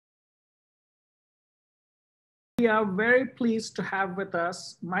We are very pleased to have with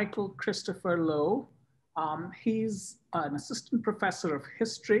us Michael Christopher Loiy. He's an assistant professor of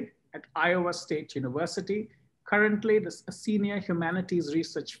history at Iowa State University, currently a senior humanities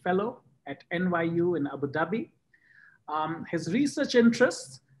research fellow at NYU in Abu Dhabi. His research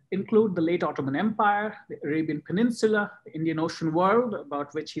interests include the late Ottoman Empire, the Arabian Peninsula, the Indian Ocean world,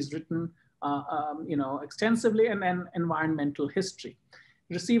 about which he's written extensively, and then environmental history.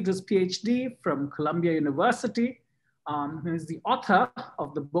 He received his PhD from Columbia University. He is the author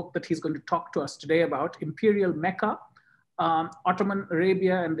of the book that he's going to talk to us today about, Imperial Mecca, Ottoman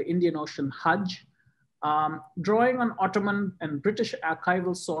Arabia and the Indian Ocean Hajj, drawing on Ottoman and British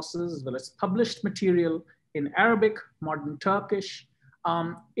archival sources, as well as published material in Arabic, modern Turkish.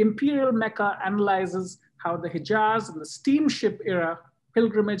 Imperial Mecca analyzes how the Hijaz and the steamship era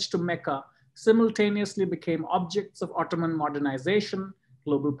pilgrimage to Mecca simultaneously became objects of Ottoman modernization,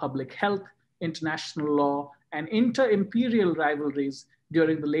 global public health, international law, and inter-imperial rivalries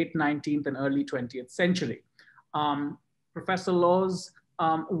during the late 19th and early 20th century. Professor Loiy's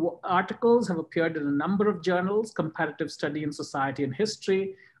articles have appeared in a number of journals: Comparative Study in Society and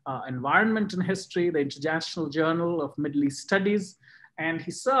History, Environment and History, the International Journal of Middle East Studies, and he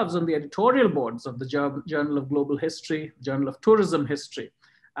serves on the editorial boards of the Journal of Global History, Journal of Tourism History.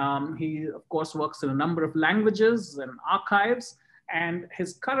 He, of course, works in a number of languages and archives, and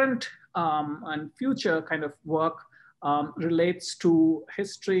his current and future kind of work relates to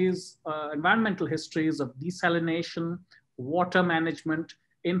histories, environmental histories of desalination, water management,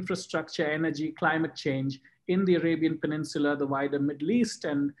 infrastructure, energy, climate change in the Arabian Peninsula, the wider Middle East,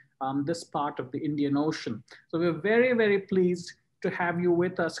 and this part of the Indian Ocean. So we're very, very pleased to have you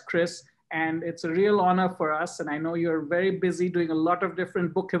with us, Chris, and it's a real honor for us. And I know you're very busy doing a lot of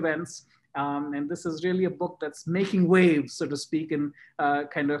different book events, and this is really a book that's making waves, so to speak, and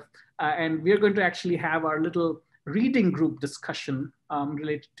and we're going to actually have our little reading group discussion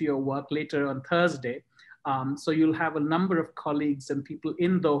related to your work later on Thursday. So you'll have a number of colleagues and people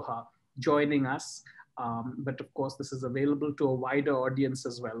in Doha joining us. But of course, this is available to a wider audience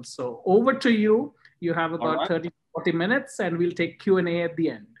as well. So over to you. You have about 30, 40 minutes, and we'll take Q&A at the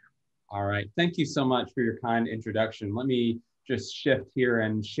end. All right. Thank you so much for your kind introduction. Let me just shift here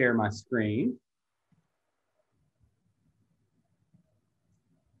and share my screen.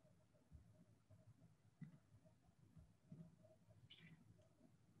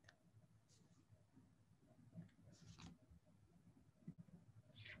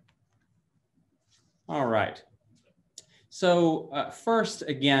 All right. So first,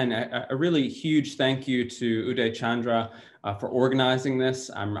 again, a really huge thank you to Uday Chandra for organizing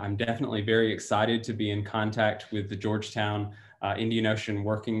this. I'm definitely very excited to be in contact with the Georgetown Indian Ocean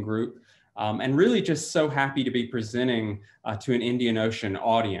Working Group, and really just so happy to be presenting to an Indian Ocean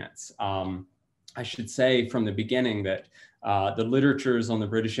audience. I should say from the beginning that the literatures on the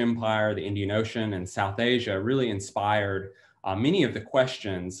British Empire, the Indian Ocean, and South Asia really inspired many of the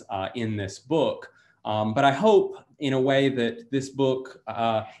questions in this book. But I hope in a way that this book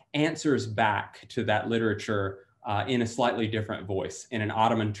answers back to that literature in a slightly different voice, in an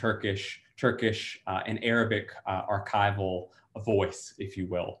Ottoman Turkish, and Arabic archival voice, if you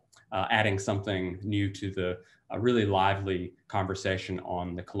will, adding something new to the really lively conversation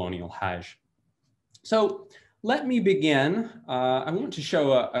on the colonial Hajj. So let me begin. I want to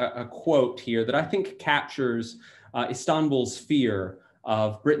show a quote here that I think captures Istanbul's fear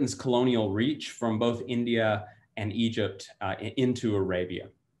of Britain's colonial reach from both India and Egypt into Arabia.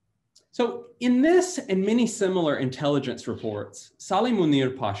 So in this and many similar intelligence reports, Salih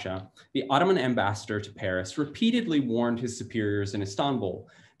Munir Pasha, the Ottoman ambassador to Paris, repeatedly warned his superiors in Istanbul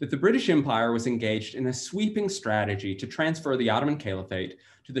that the British Empire was engaged in a sweeping strategy to transfer the Ottoman Caliphate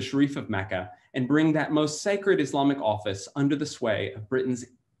to the Sharif of Mecca and bring that most sacred Islamic office under the sway of Britain's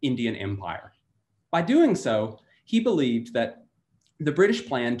Indian Empire. By doing so, he believed that the British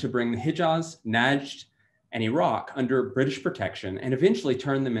planned to bring the Hijaz, Najd, and Iraq under British protection and eventually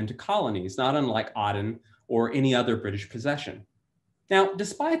turn them into colonies, not unlike Aden or any other British possession. Now,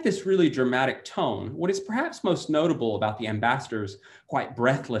 despite this really dramatic tone, what is perhaps most notable about the ambassador's quite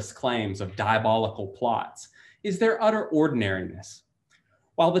breathless claims of diabolical plots is their utter ordinariness.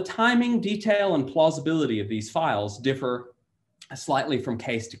 While the timing, detail, and plausibility of these files differ slightly from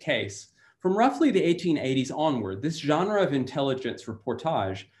case to case, from roughly the 1880s onward, this genre of intelligence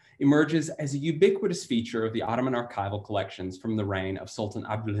reportage emerges as a ubiquitous feature of the Ottoman archival collections from the reign of Sultan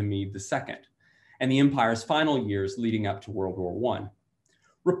Abdulhamid II and the empire's final years leading up to World War I.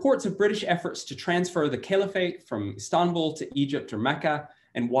 Reports of British efforts to transfer the caliphate from Istanbul to Egypt or Mecca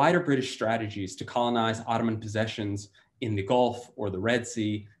and wider British strategies to colonize Ottoman possessions in the Gulf or the Red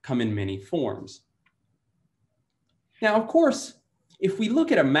Sea come in many forms. Now, of course, if we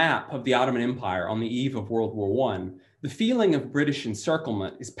look at a map of the Ottoman Empire on the eve of World War I, the feeling of British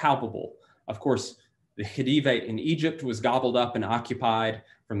encirclement is palpable. Of course, the Khedivate in Egypt was gobbled up and occupied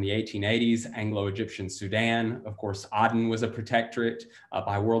from the 1880s, Anglo-Egyptian Sudan. Of course, Aden was a protectorate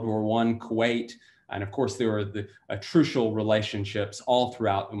by World War I, Kuwait. And of course, there were the trucial relationships all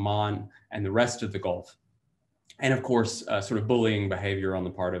throughout Oman and the rest of the Gulf. And of course, sort of bullying behavior on the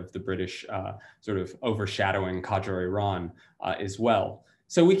part of the British, sort of overshadowing Qajar Iran as well.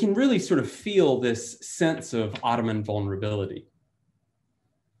 So we can really sort of feel this sense of Ottoman vulnerability.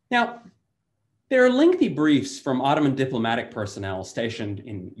 Now, there are lengthy briefs from Ottoman diplomatic personnel stationed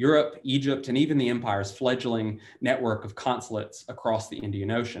in Europe, Egypt, and even the empire's fledgling network of consulates across the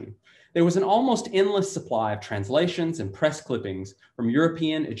Indian Ocean. There was an almost endless supply of translations and press clippings from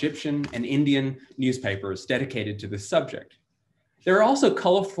European, Egyptian, and Indian newspapers dedicated to this subject. There are also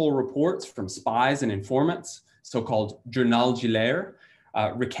colorful reports from spies and informants, so-called journal gilaire,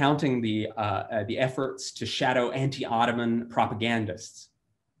 recounting the efforts to shadow anti-Ottoman propagandists.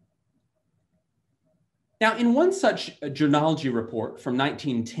 Now, in one such journalgy report from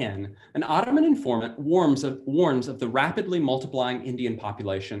 1910, an Ottoman informant warns of the rapidly multiplying Indian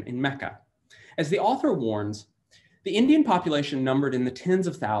population in Mecca. As the author warns, the Indian population numbered in the tens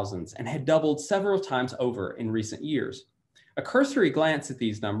of thousands and had doubled several times over in recent years. A cursory glance at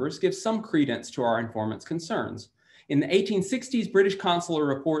these numbers gives some credence to our informant's concerns. In the 1860s, British consular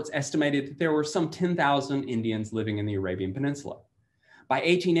reports estimated that there were some 10,000 Indians living in the Arabian Peninsula. By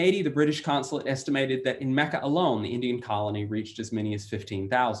 1880, the British consulate estimated that in Mecca alone, the Indian colony reached as many as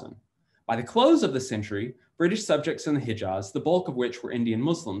 15,000. By the close of the century, British subjects in the Hijaz, the bulk of which were Indian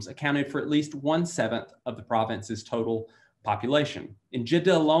Muslims, accounted for at least 1/7 of the province's total population. In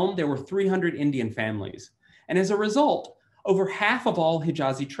Jeddah alone, there were 300 Indian families. And as a result, over half of all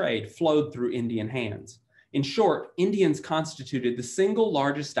Hijazi trade flowed through Indian hands. In short, Indians constituted the single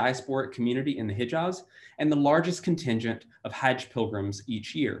largest diasporic community in the Hijaz and the largest contingent of Hajj pilgrims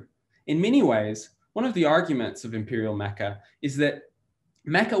each year. In many ways, one of the arguments of Imperial Mecca is that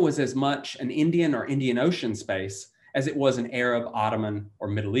Mecca was as much an Indian or Indian Ocean space as it was an Arab, Ottoman, or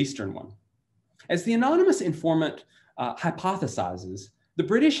Middle Eastern one. As the anonymous informant hypothesizes, the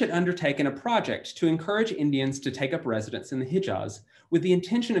British had undertaken a project to encourage Indians to take up residence in the Hijaz with the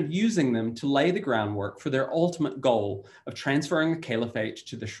intention of using them to lay the groundwork for their ultimate goal of transferring the caliphate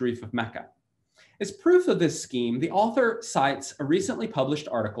to the Sharif of Mecca. As proof of this scheme, the author cites a recently published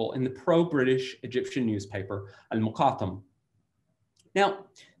article in the pro-British Egyptian newspaper, Al-Muqatam. Now,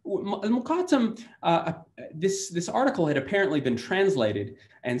 Al-Muqatam, this article had apparently been translated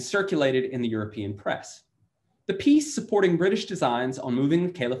and circulated in the European press. The piece supporting British designs on moving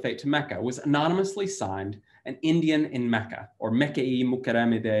the caliphate to Mecca was anonymously signed an Indian in Mecca, or Mecca-i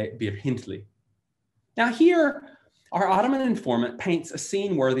Mukaramide Bir Hintli. Now here, our Ottoman informant paints a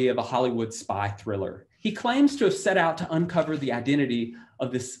scene worthy of a Hollywood spy thriller. He claims to have set out to uncover the identity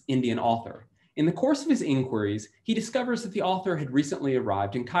of this Indian author. In the course of his inquiries, he discovers that the author had recently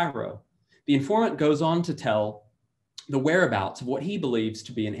arrived in Cairo. The informant goes on to tell the whereabouts of what he believes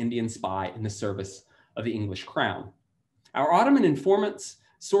to be an Indian spy in the service of the English crown. Our Ottoman informant's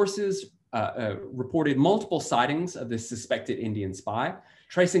sources reported multiple sightings of this suspected Indian spy,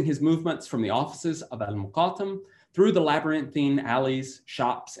 tracing his movements from the offices of Al-Muqatam through the labyrinthine alleys,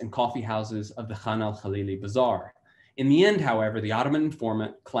 shops, and coffee houses of the Khan al-Khalili Bazaar. In the end, however, the Ottoman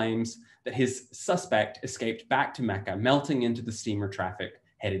informant claims that his suspect escaped back to Mecca, melting into the steamer traffic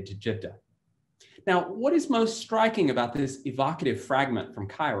headed to Jeddah. Now, what is most striking about this evocative fragment from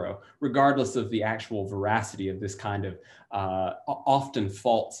Cairo, regardless of the actual veracity of this kind of often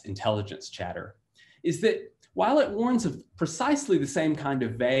false intelligence chatter, is that while it warns of precisely the same kind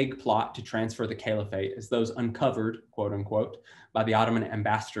of vague plot to transfer the caliphate as those uncovered, quote unquote, by the Ottoman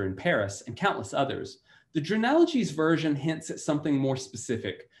ambassador in Paris and countless others, the Journalogy's version hints at something more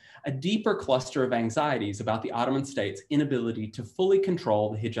specific, a deeper cluster of anxieties about the Ottoman state's inability to fully control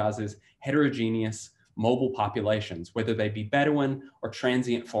the Hijaz's heterogeneous mobile populations, whether they be Bedouin or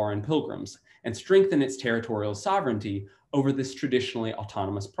transient foreign pilgrims, and strengthen its territorial sovereignty over this traditionally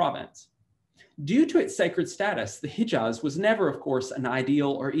autonomous province. Due to its sacred status, the Hijaz was never, of course, an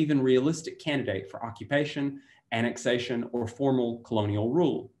ideal or even realistic candidate for occupation, annexation, or formal colonial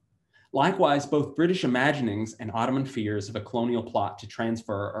rule. Likewise, both British imaginings and Ottoman fears of a colonial plot to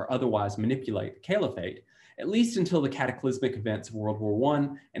transfer or otherwise manipulate the caliphate, at least until the cataclysmic events of World War I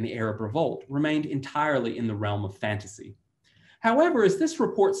and the Arab Revolt, remained entirely in the realm of fantasy. However, as this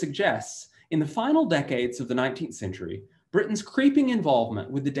report suggests, in the final decades of the 19th century, Britain's creeping involvement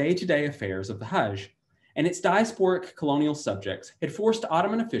with the day-to-day affairs of the Hajj and its diasporic colonial subjects had forced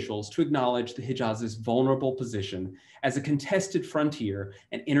Ottoman officials to acknowledge the Hijaz's vulnerable position as a contested frontier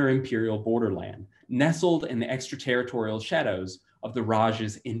and inter-imperial borderland, nestled in the extraterritorial shadows of the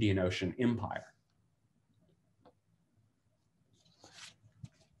Raj's Indian Ocean Empire.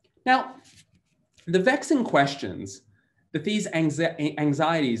 Now, the vexing questions that these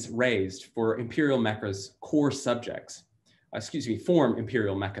anxieties raised for Imperial Mecca's core subjects, form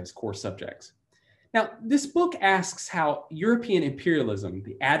Imperial Mecca's core subjects. Now, this book asks how European imperialism,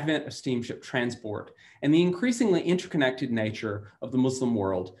 the advent of steamship transport, and the increasingly interconnected nature of the Muslim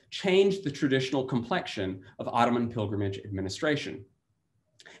world changed the traditional complexion of Ottoman pilgrimage administration.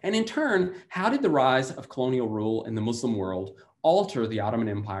 And in turn, how did the rise of colonial rule in the Muslim world alter the Ottoman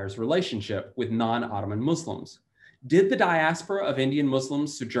Empire's relationship with non-Ottoman Muslims? Did the diaspora of Indian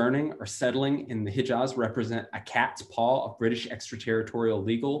Muslims sojourning or settling in the Hijaz represent a cat's paw of British extraterritorial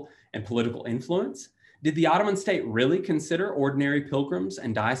legal and political influence? Did the Ottoman state really consider ordinary pilgrims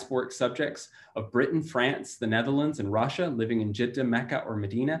and diasporic subjects of Britain, France, the Netherlands, and Russia living in Jeddah, Mecca, or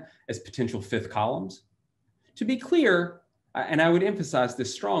Medina as potential fifth columns? To be clear, and I would emphasize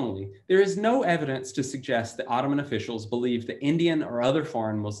this strongly, there is no evidence to suggest that Ottoman officials believed that Indian or other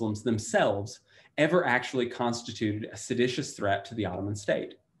foreign Muslims themselves ever actually constituted a seditious threat to the Ottoman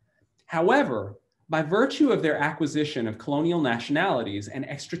state. However, by virtue of their acquisition of colonial nationalities and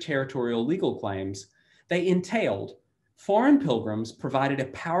extraterritorial legal claims, they entailed foreign pilgrims provided a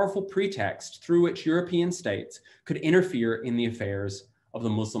powerful pretext through which European states could interfere in the affairs of the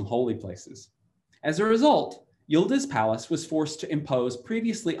Muslim holy places. As a result, Yildiz Palace was forced to impose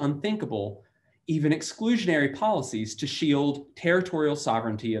previously unthinkable, even exclusionary policies to shield territorial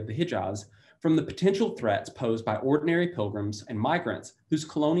sovereignty of the Hijaz from the potential threats posed by ordinary pilgrims and migrants whose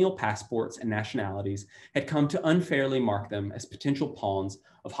colonial passports and nationalities had come to unfairly mark them as potential pawns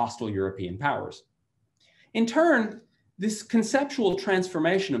of hostile European powers. In turn, this conceptual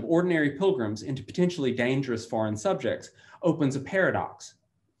transformation of ordinary pilgrims into potentially dangerous foreign subjects opens a paradox.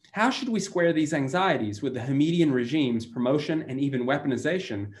 How should we square these anxieties with the Hamidian regime's promotion and even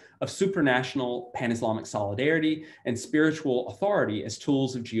weaponization of supranational pan-Islamic solidarity and spiritual authority as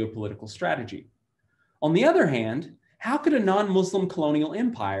tools of geopolitical strategy? On the other hand, how could a non-Muslim colonial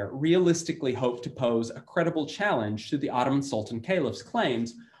empire realistically hope to pose a credible challenge to the Ottoman Sultan Caliph's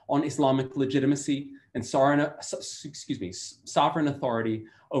claims on Islamic legitimacy and sovereign authority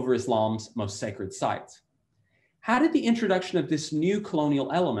over Islam's most sacred sites? How did the introduction of this new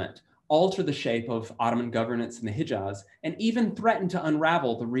colonial element alter the shape of Ottoman governance in the Hijaz and even threaten to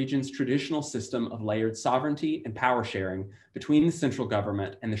unravel the region's traditional system of layered sovereignty and power sharing between the central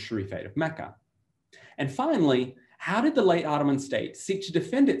government and the Sharifate of Mecca? And finally, how did the late Ottoman state seek to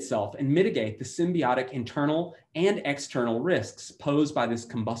defend itself and mitigate the symbiotic internal and external risks posed by this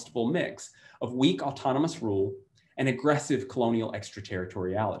combustible mix of weak autonomous rule and aggressive colonial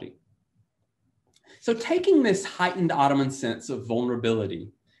extraterritoriality? So taking this heightened Ottoman sense of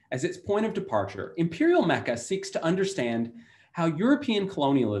vulnerability as its point of departure, Imperial Mecca seeks to understand how European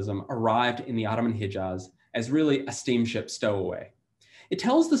colonialism arrived in the Ottoman Hijaz as really a steamship stowaway. It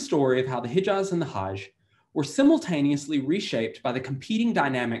tells the story of how the Hijaz and the Hajj were simultaneously reshaped by the competing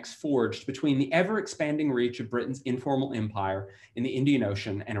dynamics forged between the ever-expanding reach of Britain's informal empire in the Indian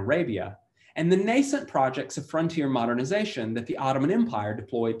Ocean and Arabia, and the nascent projects of frontier modernization that the Ottoman Empire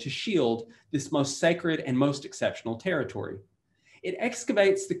deployed to shield this most sacred and most exceptional territory. It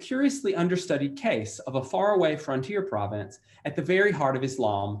excavates the curiously understudied case of a faraway frontier province at the very heart of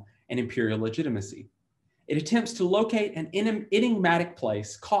Islam and imperial legitimacy. It attempts to locate an enigmatic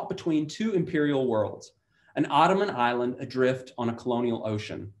place caught between two imperial worlds, an Ottoman island adrift on a colonial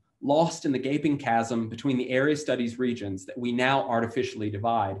ocean, lost in the gaping chasm between the area studies regions that we now artificially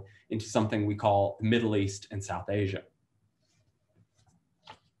divide into something we call the Middle East and South Asia.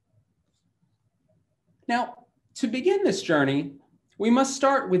 Now, to begin this journey, we must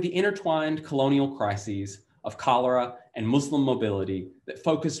start with the intertwined colonial crises of cholera and Muslim mobility that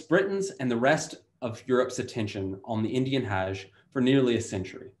focused Britain's and the rest of Europe's attention on the Indian Hajj for nearly a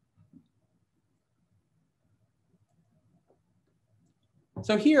century.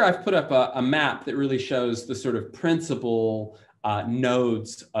 So here I've put up a map that really shows the sort of principal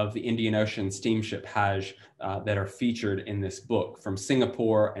nodes of the Indian Ocean steamship Hajj that are featured in this book, from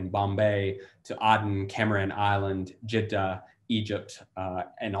Singapore and Bombay to Aden, Cameron Island, Jeddah, Egypt,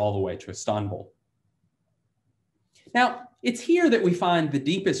 and all the way to Istanbul. Now, it's here that we find the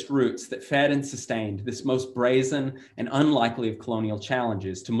deepest roots that fed and sustained this most brazen and unlikely of colonial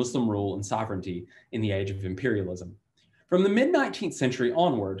challenges to Muslim rule and sovereignty in the age of imperialism. From the mid-19th century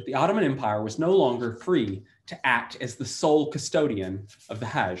onward, the Ottoman Empire was no longer free to act as the sole custodian of the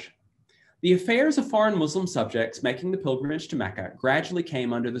Hajj. The affairs of foreign Muslim subjects making the pilgrimage to Mecca gradually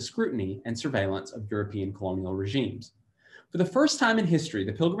came under the scrutiny and surveillance of European colonial regimes. For the first time in history,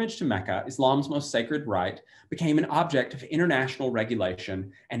 the pilgrimage to Mecca, Islam's most sacred rite, became an object of international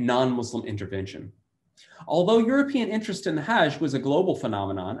regulation and non-Muslim intervention. Although European interest in the Hajj was a global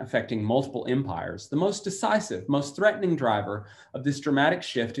phenomenon affecting multiple empires, the most decisive, most threatening driver of this dramatic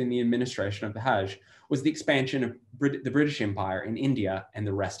shift in the administration of the Hajj was the expansion of the British Empire in India and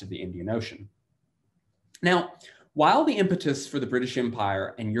the rest of the Indian Ocean. Now, while the impetus for the British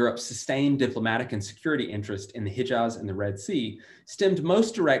Empire and Europe's sustained diplomatic and security interest in the Hijaz and the Red Sea stemmed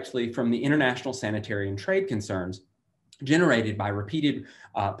most directly from the international sanitary and trade concerns generated by repeated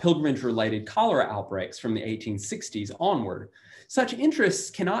pilgrimage-related cholera outbreaks from the 1860s onward, such interests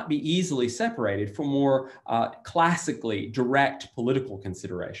cannot be easily separated from more classically direct political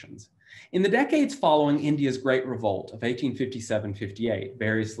considerations. In the decades following India's Great Revolt of 1857-58,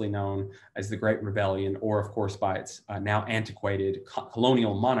 variously known as the Great Rebellion, or of course by its now antiquated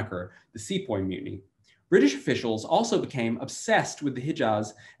colonial moniker, the Sepoy Mutiny, British officials also became obsessed with the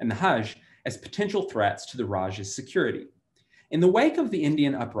Hijaz and the Hajj as potential threats to the Raj's security. In the wake of the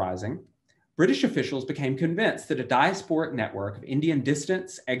Indian uprising, British officials became convinced that a diasporic network of Indian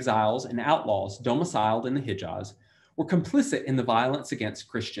dissidents, exiles, and outlaws domiciled in the Hijaz were complicit in the violence against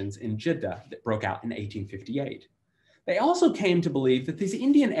Christians in Jeddah that broke out in 1858. They also came to believe that these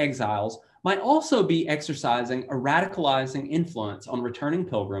Indian exiles might also be exercising a radicalizing influence on returning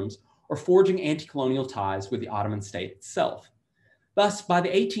pilgrims or forging anti-colonial ties with the Ottoman state itself. Thus, by the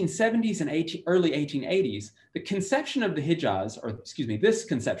 1870s and early 1880s, this conception of the Hijaz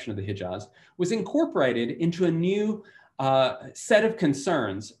was incorporated into a new set of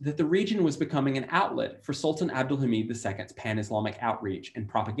concerns that the region was becoming an outlet for Sultan Abdulhamid II's pan-Islamic outreach and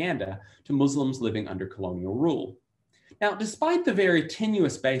propaganda to Muslims living under colonial rule. Now, despite the very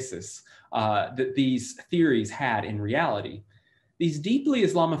tenuous basis that these theories had in reality, these deeply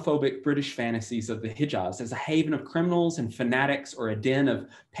Islamophobic British fantasies of the Hijaz as a haven of criminals and fanatics or a den of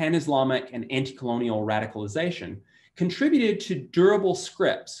pan-Islamic and anti-colonial radicalization contributed to durable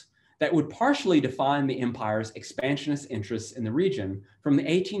scripts that would partially define the empire's expansionist interests in the region from the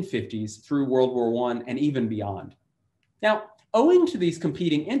 1850s through World War I and even beyond. Now, owing to these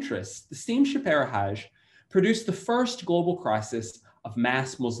competing interests, the steamship era Hajj produced the first global crisis of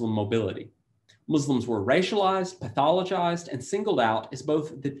mass Muslim mobility. Muslims were racialized, pathologized, and singled out as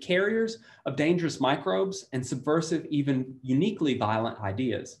both the carriers of dangerous microbes and subversive, even uniquely violent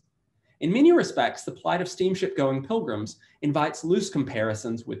ideas. In many respects, the plight of steamship-going pilgrims invites loose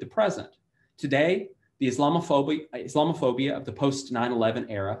comparisons with the present. Today, the Islamophobia of the post-9/11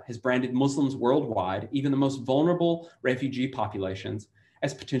 era has branded Muslims worldwide, even the most vulnerable refugee populations,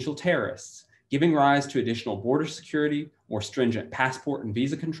 as potential terrorists, giving rise to additional border security, more stringent passport and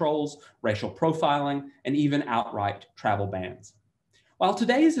visa controls, racial profiling, and even outright travel bans. While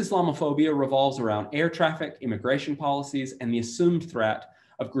today's Islamophobia revolves around air traffic, immigration policies, and the assumed threat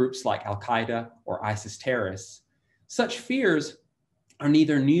of groups like Al-Qaeda or ISIS terrorists, such fears are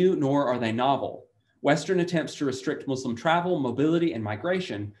neither new nor are they novel. Western attempts to restrict Muslim travel, mobility, and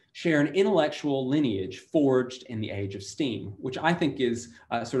migration share an intellectual lineage forged in the age of steam, which I think is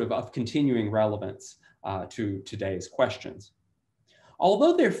sort of continuing relevance to today's questions.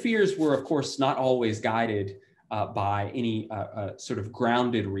 Although their fears were, of course, not always guided by any sort of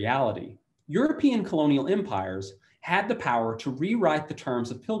grounded reality, European colonial empires had the power to rewrite the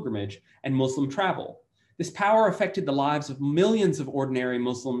terms of pilgrimage and Muslim travel. This power affected the lives of millions of ordinary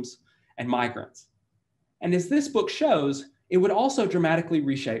Muslims and migrants. And as this book shows, it would also dramatically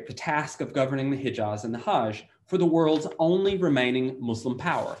reshape the task of governing the Hijaz and the Hajj for the world's only remaining Muslim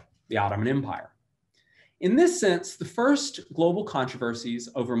power, the Ottoman Empire. In this sense, the first global controversies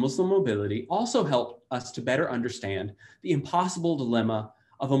over Muslim mobility also helped us to better understand the impossible dilemma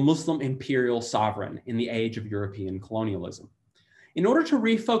of a Muslim imperial sovereign in the age of European colonialism. In order to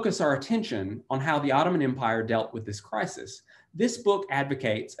refocus our attention on how the Ottoman Empire dealt with this crisis, this book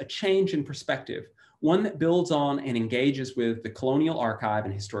advocates a change in perspective, one that builds on and engages with the colonial archive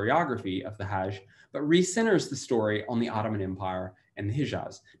and historiography of the Hajj, but recenters the story on the Ottoman Empire and the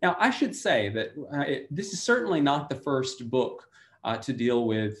Hijaz. Now, I should say that this is certainly not the first book to deal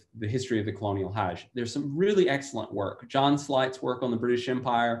with the history of the colonial Hajj. There's some really excellent work. John Slight's work on the British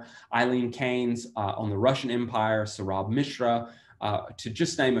Empire, Eileen Keynes on the Russian Empire, Sarab Mishra, to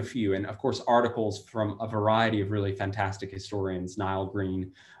just name a few, and of course articles from a variety of really fantastic historians. Niall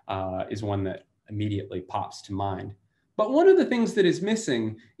Green is one that immediately pops to mind. But one of the things that is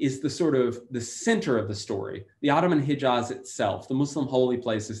missing is the sort of the center of the story, the Ottoman Hijaz itself, the Muslim holy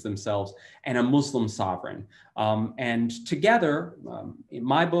places themselves, and a Muslim sovereign. And together, in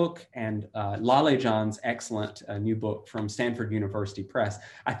my book and Lale Jan's excellent new book from Stanford University Press,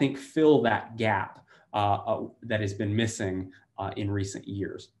 I think fill that gap that has been missing in recent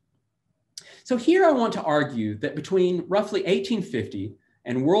years. So here I want to argue that between roughly 1850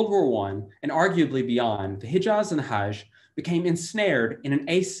 and World War I, and arguably beyond, the Hijaz and the Hajj became ensnared in an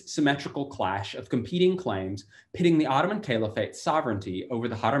asymmetrical clash of competing claims, pitting the Ottoman Caliphate's sovereignty over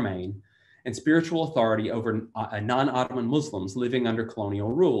the Haramain and spiritual authority over non-Ottoman Muslims living under colonial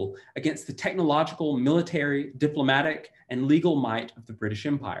rule against the technological, military, diplomatic, and legal might of the British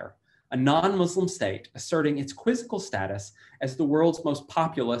Empire, a non-Muslim state asserting its quizzical status as the world's most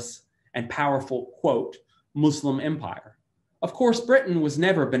populous and powerful, quote, Muslim empire. Of course, Britain was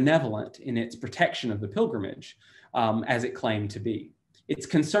never benevolent in its protection of the pilgrimage, as it claimed to be. Its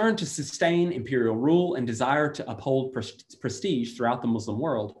concern to sustain imperial rule and desire to uphold prestige throughout the Muslim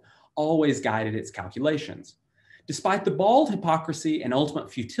world always guided its calculations. Despite the bald hypocrisy and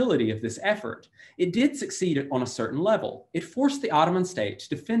ultimate futility of this effort, it did succeed on a certain level. It forced the Ottoman state to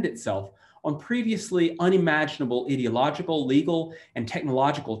defend itself on previously unimaginable ideological, legal, and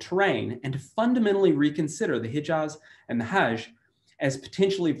technological terrain, and to fundamentally reconsider the Hijaz and the Hajj as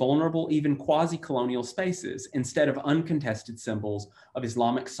potentially vulnerable, even quasi-colonial spaces, instead of uncontested symbols of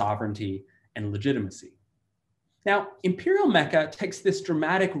Islamic sovereignty and legitimacy. Now, Imperial Mecca takes this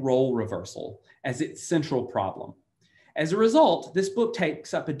dramatic role reversal as its central problem. As a result, this book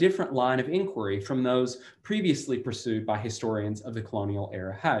takes up a different line of inquiry from those previously pursued by historians of the colonial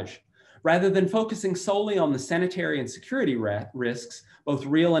era Hajj. Rather than focusing solely on the sanitary and security risks, both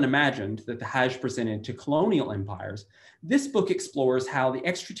real and imagined, that the Hajj presented to colonial empires, this book explores how the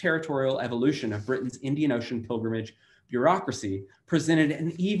extraterritorial evolution of Britain's Indian Ocean pilgrimage bureaucracy presented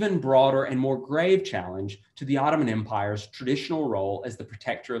an even broader and more grave challenge to the Ottoman Empire's traditional role as the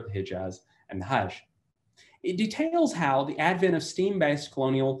protector of the Hijaz and the Hajj. It details how the advent of steam-based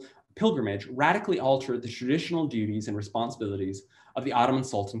colonial pilgrimage radically altered the traditional duties and responsibilities of the Ottoman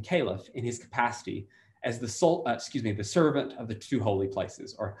Sultan Caliph in his capacity as the servant of the two holy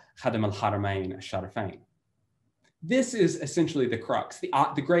places, or Khadim al-Haramain al-Sharifain. This is essentially the crux,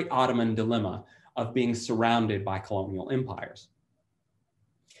 the great Ottoman dilemma of being surrounded by colonial empires.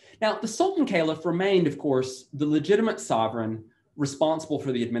 Now, the Sultan Caliph remained, of course, the legitimate sovereign responsible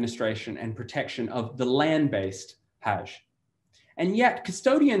for the administration and protection of the land-based Hajj. And yet,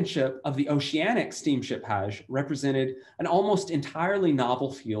 custodianship of the oceanic steamship Hajj represented an almost entirely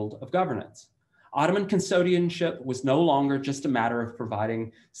novel field of governance. Ottoman custodianship was no longer just a matter of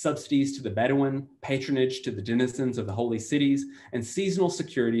providing subsidies to the Bedouin, patronage to the denizens of the holy cities, and seasonal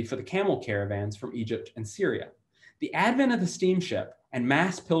security for the camel caravans from Egypt and Syria. The advent of the steamship and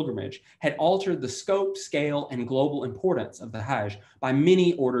mass pilgrimage had altered the scope, scale, and global importance of the Hajj by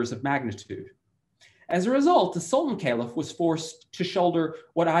many orders of magnitude. As a result, the Sultan Caliph was forced to shoulder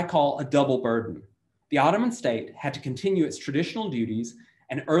what I call a double burden. The Ottoman state had to continue its traditional duties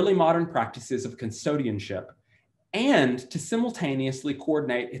and early modern practices of custodianship, and to simultaneously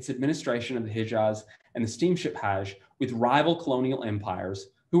coordinate its administration of the Hijaz and the steamship Hajj with rival colonial empires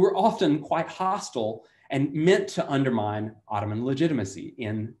who were often quite hostile and meant to undermine Ottoman legitimacy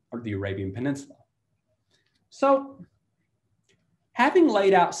in the Arabian Peninsula. So, having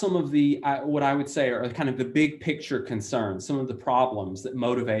laid out some of the, what I would say are kind of the big picture concerns, some of the problems that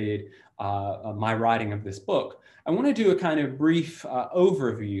motivated my writing of this book, I want to do a kind of brief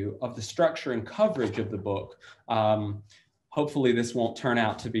overview of the structure and coverage of the book. Hopefully this won't turn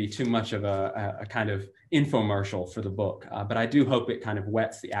out to be too much of a kind of infomercial for the book, but I do hope it kind of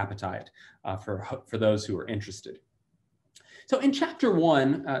whets the appetite for those who are interested. So in chapter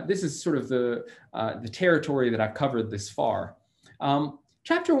 1, this is sort of the territory that I've covered this far.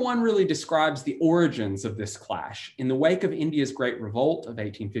 Chapter 1 really describes the origins of this clash. In the wake of India's Great Revolt of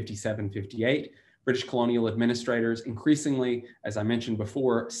 1857-58, British colonial administrators increasingly, as I mentioned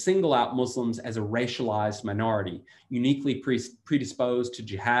before, single out Muslims as a racialized minority, uniquely predisposed to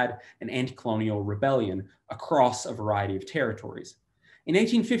jihad and anti-colonial rebellion across a variety of territories. In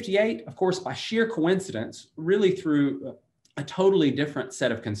 1858, of course, by sheer coincidence, really through a totally different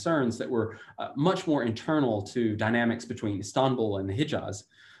set of concerns that were much more internal to dynamics between Istanbul and the Hijaz,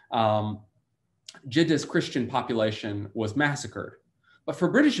 Jeddah's Christian population was massacred. But for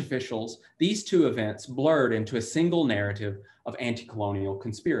British officials, these two events blurred into a single narrative of anti-colonial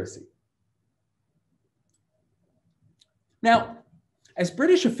conspiracy. Now, As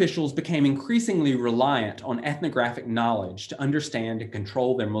British officials became increasingly reliant on ethnographic knowledge to understand and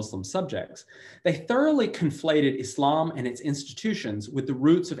control their Muslim subjects, they thoroughly conflated Islam and its institutions with the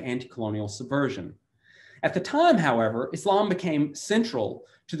roots of anti-colonial subversion. At the time, however, Islam became central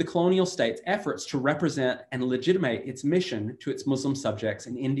to the colonial state's efforts to represent and legitimate its mission to its Muslim subjects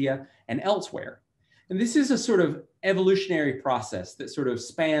in India and elsewhere. And this is a sort of evolutionary process that sort of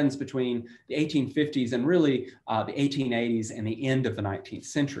spans between the 1850s and really the 1880s and the end of the 19th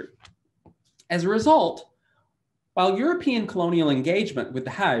century. As a result, while European colonial engagement with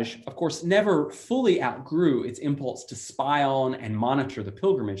the Hajj, of course, never fully outgrew its impulse to spy on and monitor the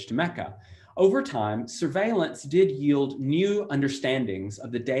pilgrimage to Mecca, over time, surveillance did yield new understandings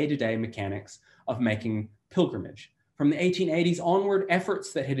of the day-to-day mechanics of making pilgrimage. From the 1880s onward,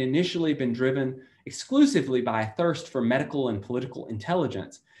 efforts that had initially been driven exclusively by a thirst for medical and political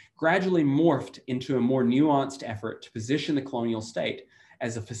intelligence gradually morphed into a more nuanced effort to position the colonial state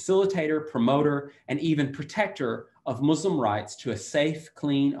as a facilitator, promoter, and even protector of Muslim rights to a safe,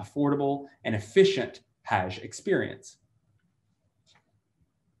 clean, affordable, and efficient Hajj experience.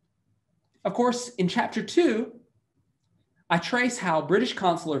 Of course, in chapter 2, I trace how British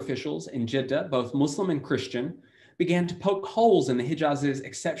consular officials in Jeddah, both Muslim and Christian, began to poke holes in the Hijaz's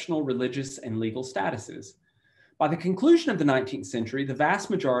exceptional religious and legal statuses. By the conclusion of the 19th century, the vast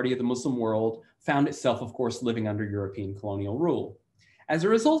majority of the Muslim world found itself, of course, living under European colonial rule. As a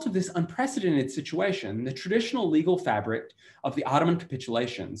result of this unprecedented situation, the traditional legal fabric of the Ottoman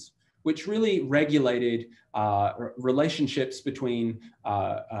capitulations, which really regulated relationships between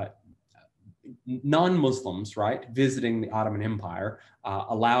non-Muslims, right, visiting the Ottoman Empire,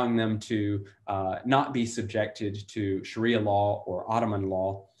 allowing them to not be subjected to Sharia law or Ottoman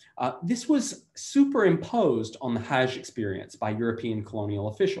law. This was superimposed on the Hajj experience by European colonial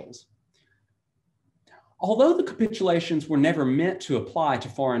officials. Although the capitulations were never meant to apply to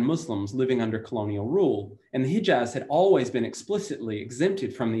foreign Muslims living under colonial rule, and the Hijaz had always been explicitly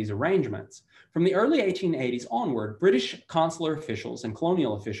exempted from these arrangements, from the early 1880s onward, British consular officials and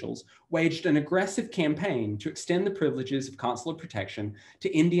colonial officials waged an aggressive campaign to extend the privileges of consular protection to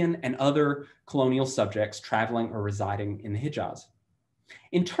Indian and other colonial subjects traveling or residing in the Hijaz.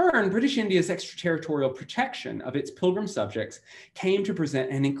 In turn, British India's extraterritorial protection of its pilgrim subjects came to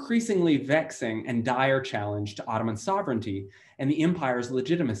present an increasingly vexing and dire challenge to Ottoman sovereignty and the empire's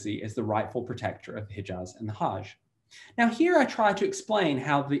legitimacy as the rightful protector of the Hijaz and the Hajj. Now here I try to explain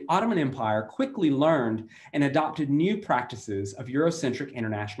how the Ottoman Empire quickly learned and adopted new practices of Eurocentric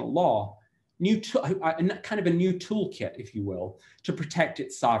international law, kind of a new toolkit, if you will, to protect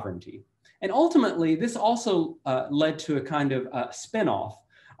its sovereignty. And ultimately, this also led to a kind of spinoff.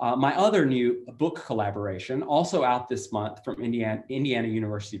 My other new book collaboration, also out this month from Indiana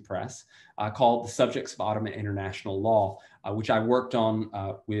University Press, called The Subjects of Ottoman International Law, which I worked on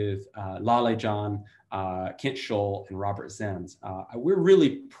with Lale John, Kent Scholl, and Robert Zenz. We're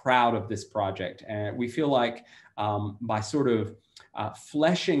really proud of this project, and we feel like by sort of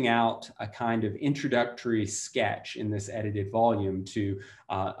fleshing out a kind of introductory sketch in this edited volume to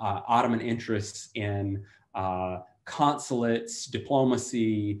Ottoman interests in consulates,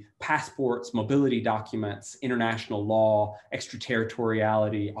 diplomacy, passports, mobility documents, international law,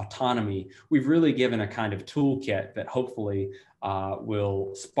 extraterritoriality, autonomy. We've really given a kind of toolkit that hopefully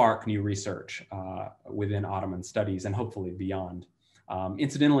will spark new research within Ottoman studies and hopefully beyond.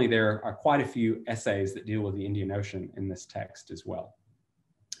 Incidentally, there are quite a few essays that deal with the Indian Ocean in this text as well.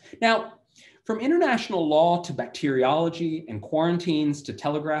 Now, from international law to bacteriology and quarantines to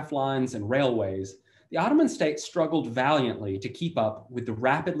telegraph lines and railways, the Ottoman state struggled valiantly to keep up with the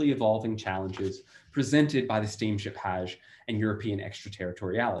rapidly evolving challenges presented by the steamship Hajj and European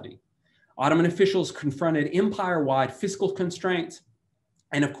extraterritoriality. Ottoman officials confronted empire-wide fiscal constraints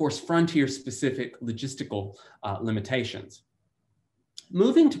and, of course, frontier-specific logistical limitations.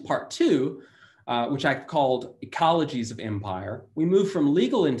 Moving to part 2, which I called Ecologies of Empire, we move from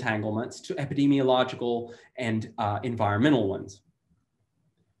legal entanglements to epidemiological and environmental ones.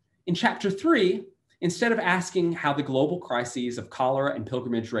 In chapter 3, instead of asking how the global crises of cholera and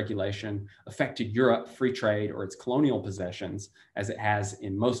pilgrimage regulation affected Europe, free trade, or its colonial possessions, as it has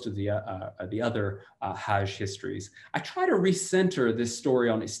in most of the other Hajj histories, I try to recenter this story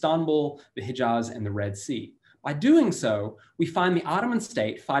on Istanbul, the Hijaz, and the Red Sea. By doing so, we find the Ottoman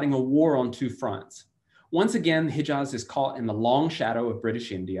state fighting a war on two fronts. Once again, the Hijaz is caught in the long shadow of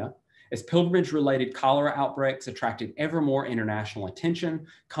British India. As pilgrimage-related cholera outbreaks attracted ever more international attention,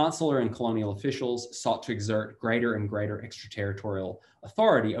 consular and colonial officials sought to exert greater and greater extraterritorial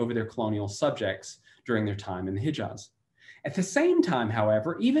authority over their colonial subjects during their time in the Hijaz. At the same time,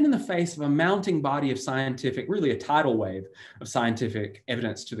 however, even in the face of a mounting body of scientific, really a tidal wave of scientific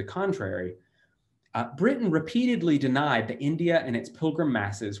evidence to the contrary, Britain repeatedly denied that India and its pilgrim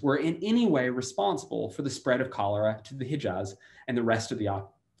masses were in any way responsible for the spread of cholera to the Hijaz and the rest of the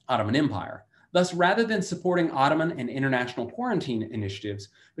Ottoman Empire. Thus, rather than supporting Ottoman and international quarantine initiatives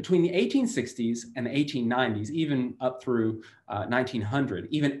between the 1860s and the 1890s, even up through 1900,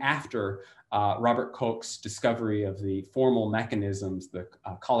 even after Robert Koch's discovery of the formal mechanisms, the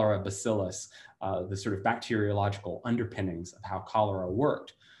cholera bacillus, the sort of bacteriological underpinnings of how cholera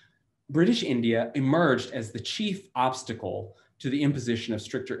worked, British India emerged as the chief obstacle to the imposition of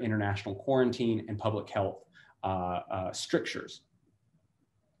stricter international quarantine and public health strictures.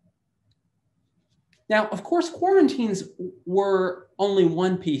 Now, of course, quarantines were only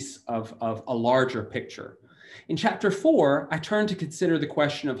one piece of a larger picture. In chapter 4, I turn to consider the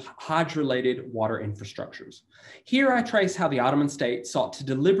question of Hajj-related water infrastructures. Here I trace how the Ottoman state sought to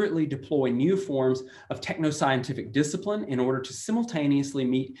deliberately deploy new forms of techno-scientific discipline in order to simultaneously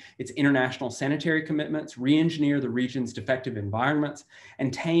meet its international sanitary commitments, re-engineer the region's defective environments,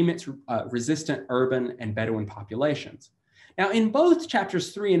 and tame its resistant urban and Bedouin populations. Now, in both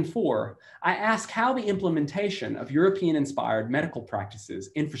chapters 3 and 4, I ask how the implementation of European-inspired medical practices,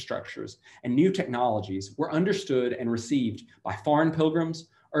 infrastructures, and new technologies were understood and received by foreign pilgrims,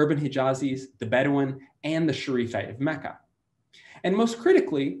 urban Hijazis, the Bedouin, and the Sharifate of Mecca. And most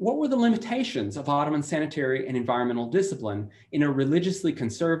critically, what were the limitations of Ottoman sanitary and environmental discipline in a religiously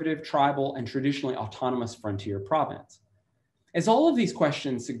conservative, tribal, and traditionally autonomous frontier province? As all of these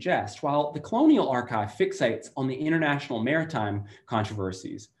questions suggest, while the colonial archive fixates on the international maritime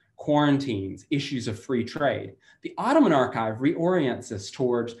controversies, quarantines, issues of free trade, the Ottoman archive reorients us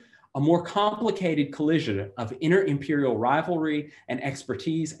towards a more complicated collision of inter-imperial rivalry and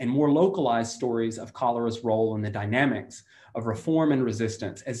expertise and more localized stories of cholera's role in the dynamics of reform and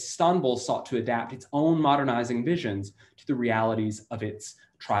resistance as Istanbul sought to adapt its own modernizing visions to the realities of its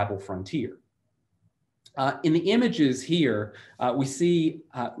tribal frontier. In the images here, we see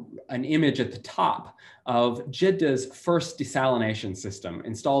an image at the top of Jeddah's first desalination system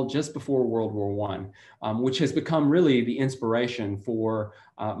installed just before World War I, which has become really the inspiration for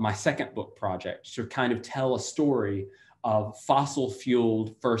my second book project to kind of tell a story of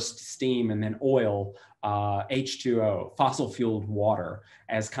fossil-fueled first steam and then oil, H2O, fossil-fueled water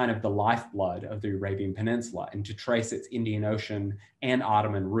as kind of the lifeblood of the Arabian Peninsula, and to trace its Indian Ocean and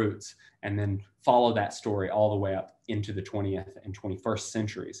Ottoman roots, and then follow that story all the way up into the 20th and 21st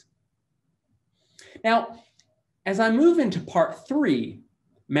centuries. Now, as I move into part 3,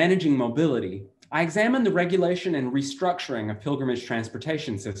 managing mobility, I examine the regulation and restructuring of pilgrimage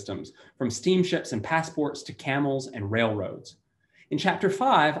transportation systems, from steamships and passports to camels and railroads. In chapter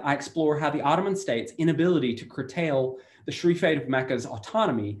 5, I explore how the Ottoman state's inability to curtail the Sharifate of Mecca's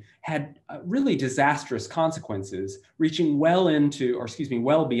autonomy had really disastrous consequences, reaching well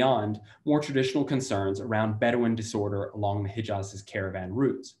beyond more traditional concerns around Bedouin disorder along the Hijaz's caravan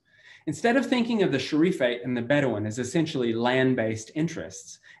routes. Instead of thinking of the Sharifate and the Bedouin as essentially land-based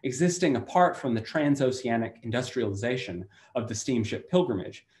interests, existing apart from the transoceanic industrialization of the steamship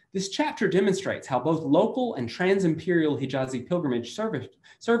pilgrimage, this chapter demonstrates how both local and transimperial Hijazi pilgrimage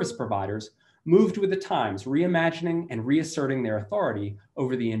service providers moved with the times, reimagining and reasserting their authority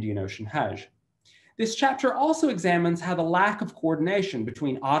over the Indian Ocean Hajj. This chapter also examines how the lack of coordination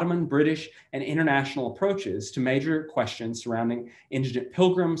between Ottoman, British, and international approaches to major questions surrounding indigent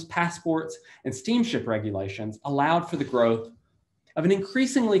pilgrims, passports, and steamship regulations allowed for the growth of an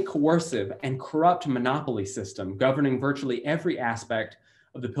increasingly coercive and corrupt monopoly system governing virtually every aspect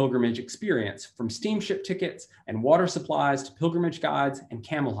of the pilgrimage experience, from steamship tickets and water supplies to pilgrimage guides and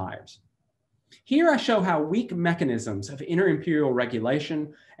camel hires. Here I show how weak mechanisms of inter-imperial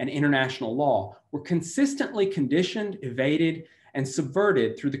regulation and international law were consistently conditioned, evaded, and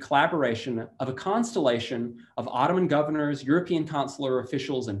subverted through the collaboration of a constellation of Ottoman governors, European consular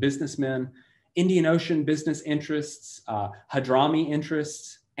officials and businessmen, Indian Ocean business interests, Hadrami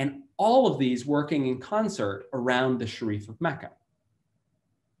interests, and all of these working in concert around the Sharif of Mecca.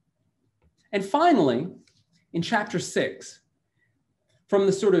 And finally, in chapter 6, from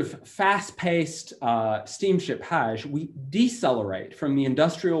the sort of fast-paced steamship Hajj, we decelerate from the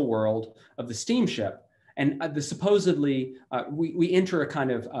industrial world of the steamship and the supposedly, we enter a kind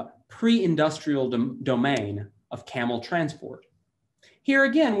of pre-industrial domain of camel transport. Here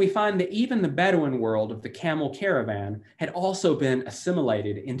again, we find that even the Bedouin world of the camel caravan had also been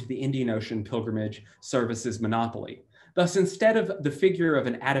assimilated into the Indian Ocean pilgrimage services monopoly. Thus, instead of the figure of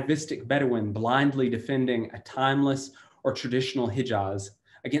an atavistic Bedouin blindly defending a timeless or traditional Hijaz,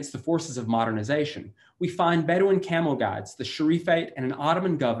 against the forces of modernization, we find Bedouin camel guides, the Sharifate, and an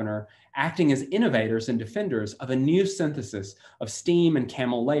Ottoman governor acting as innovators and defenders of a new synthesis of steam and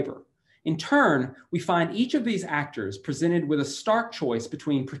camel labor. In turn, we find each of these actors presented with a stark choice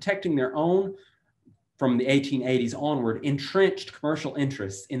between protecting their own, from the 1880s onward, entrenched commercial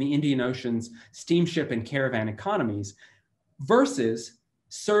interests in the Indian Ocean's steamship and caravan economies versus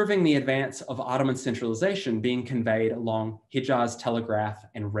serving the advance of Ottoman centralization being conveyed along Hijaz telegraph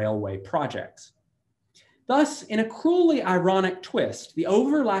and railway projects. Thus, in a cruelly ironic twist, the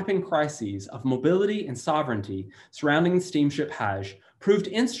overlapping crises of mobility and sovereignty surrounding the steamship Hajj proved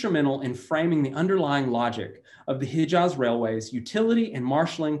instrumental in framing the underlying logic of the Hijaz Railway's utility and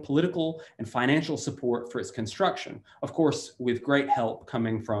marshaling political and financial support for its construction, of course, with great help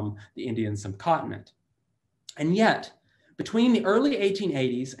coming from the Indian subcontinent. And yet, between the early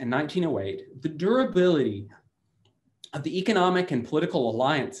 1880s and 1908, the durability of the economic and political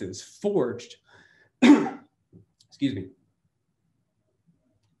alliances forged, excuse me,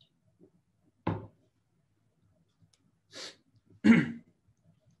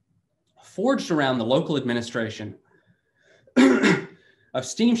 forged around the local administration of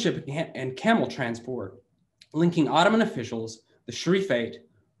steamship and camel transport, linking Ottoman officials, the Sharifate,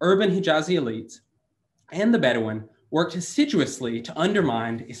 urban Hijazi elites, and the Bedouin worked assiduously to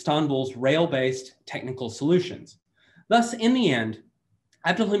undermine Istanbul's rail-based technical solutions. Thus, in the end,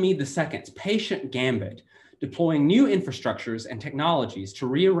 Abdulhamid II's patient gambit, deploying new infrastructures and technologies to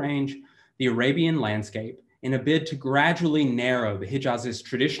rearrange the Arabian landscape in a bid to gradually narrow the Hijaz's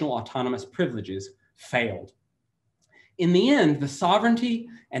traditional autonomous privileges, failed. In the end, the sovereignty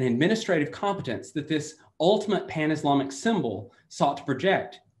and administrative competence that this ultimate pan-Islamic symbol sought to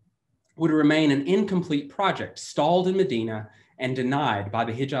project would remain an incomplete project, stalled in Medina and denied by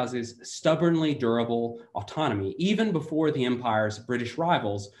the Hijaz's stubbornly durable autonomy, even before the empire's British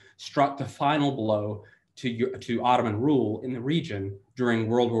rivals struck the final blow to Ottoman rule in the region during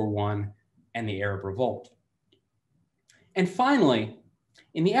World War I and the Arab Revolt. And finally,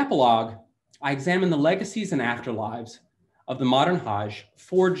 in the epilogue, I examine the legacies and afterlives of the modern Hajj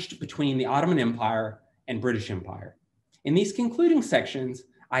forged between the Ottoman Empire and British Empire. In these concluding sections,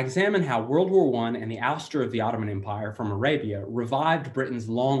 I examine how World War I and the ouster of the Ottoman Empire from Arabia revived Britain's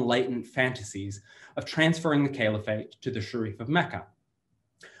long latent fantasies of transferring the caliphate to the Sharif of Mecca.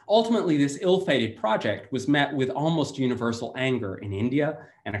 Ultimately, this ill-fated project was met with almost universal anger in India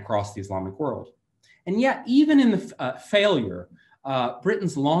and across the Islamic world. And yet, even in the failure,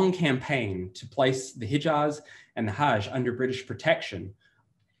 Britain's long campaign to place the Hijaz and the Hajj under British protection,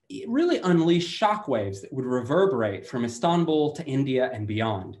 it really unleashed shockwaves that would reverberate from Istanbul to India and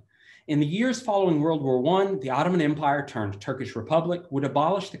beyond. In the years following World War I, the Ottoman Empire turned Turkish Republic would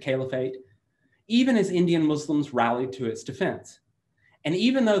abolish the caliphate, even as Indian Muslims rallied to its defense. And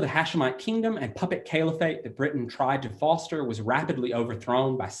even though the Hashemite kingdom and puppet caliphate that Britain tried to foster was rapidly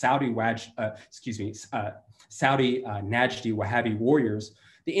overthrown by Saudi Najdi Wahhabi warriors,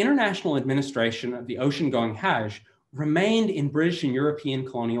 the international administration of the ocean-going Hajj remained in British and European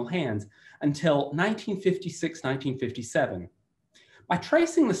colonial hands until 1956-1957. By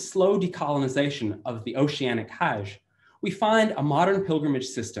tracing the slow decolonization of the oceanic Hajj, we find a modern pilgrimage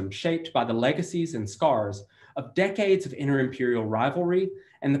system shaped by the legacies and scars of decades of inter-imperial rivalry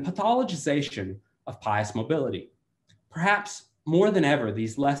and the pathologization of pious mobility. Perhaps more than ever,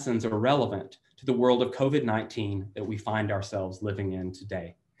 these lessons are relevant to the world of COVID-19 that we find ourselves living in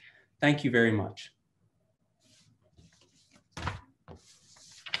today. Thank you very much.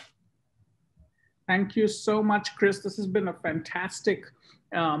 Thank you so much, Chris. This has been a fantastic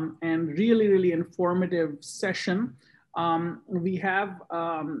and really, really informative session. We have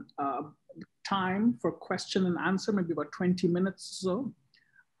time for question and answer, maybe about 20 minutes or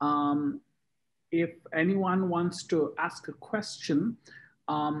so. If anyone wants to ask a question,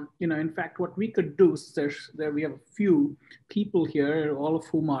 in fact, what we could do is we have a few people here, all of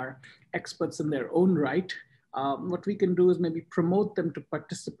whom are experts in their own right. What we can do is maybe promote them to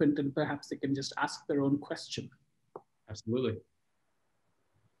participant, and perhaps they can just ask their own question. Absolutely.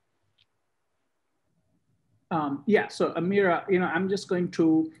 Yeah, so Amira, I'm just going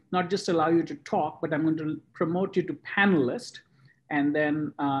to not just allow you to talk, but I'm going to promote you to panelist. And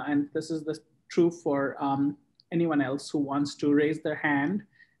then, and this is true for anyone else who wants to raise their hand,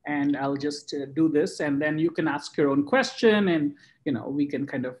 and I'll just do this, and then you can ask your own question, and we can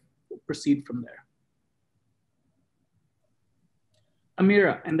kind of proceed from there.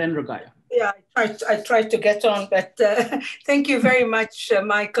 Amira, and then Rogaya. Yeah, I tried to get on, but thank you very much,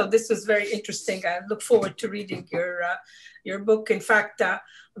 Michael. This was very interesting. I look forward to reading your book. In fact, I'm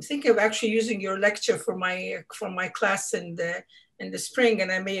thinking of actually using your lecture for my class in in the spring,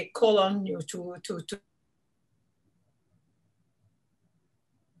 and I may call on you to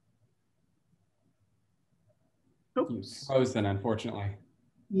Oops. Frozen, unfortunately.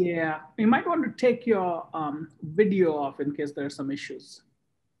 Yeah, you might want to take your video off in case there are some issues.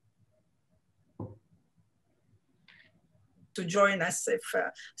 To join us, if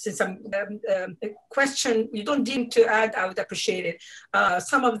since I'm a question you don't deem to add, I would appreciate it.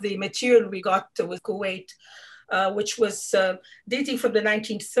 Some of the material we got with Kuwait, which was dating from the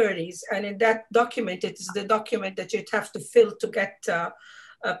 1930s, and in that document, it is the document that you'd have to fill to get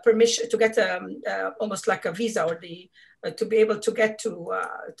permission to get almost like a visa, or the to be able to get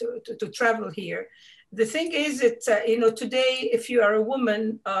to travel here. The thing is that you know, today, if you are a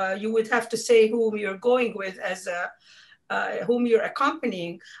woman, you would have to say whom you're going with as a whom you're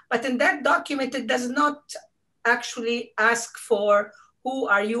accompanying. But in that document, it does not actually ask for who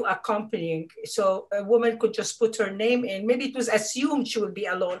are you accompanying. So a woman could just put her name in. Maybe it was assumed she would be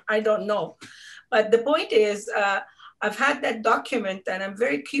alone. I don't know. But the point is, I've had that document, and I'm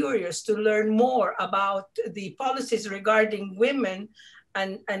very curious to learn more about the policies regarding women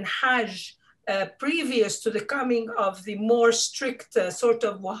and Hajj previous to the coming of the more strict sort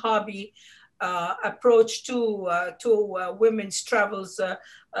of Wahhabi approach to women's travels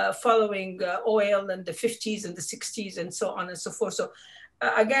following oil in the 50s and the 60s and so on and so forth. So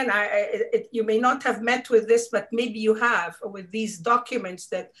again, you may not have met with this, but maybe you have with these documents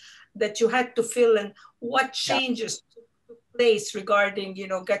that you had to fill in. What changes took place regarding, you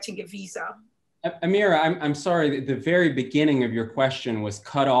know, getting a visa? Amira, I'm sorry, the very beginning of your question was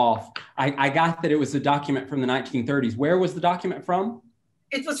cut off. I got that it was a document from the 1930s. Where was the document from?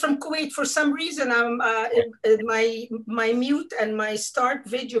 It was from Kuwait. For some reason, my mute and my start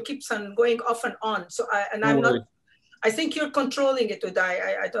video keeps on going off and on. So I'm not. I think you're controlling it,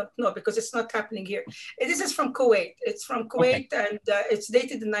 Uday. I don't know, because it's not happening here. This is from Kuwait. It's from Kuwait, okay. And it's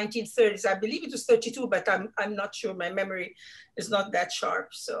dated in the 1930s. I believe it was 32, but I'm not sure. My memory is not that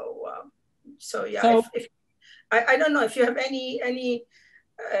sharp. So yeah. So, if I don't know if you have any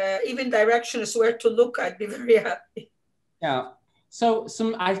even direction as where to look, I'd be very happy. Yeah. So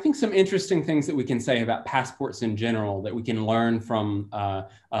I think some interesting things that we can say about passports in general that we can learn from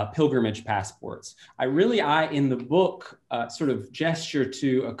pilgrimage passports. I in the book sort of gesture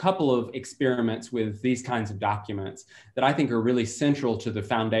to a couple of experiments with these kinds of documents that I think are really central to the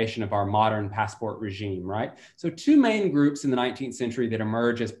foundation of our modern passport regime, right? So two main groups in the 19th century that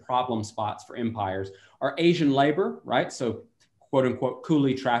emerge as problem spots for empires are Asian labor, right? So quote unquote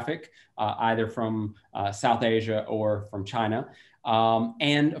coolie traffic, either from South Asia or from China.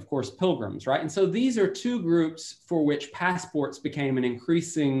 And of course, pilgrims, right? And so these are two groups for which passports became an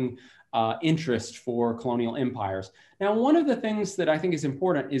increasing interest for colonial empires. Now, one of the things that I think is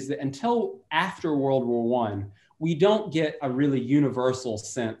important is that until after World War I, we don't get a really universal